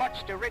do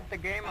much to rid the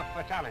game of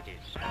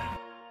fatalities.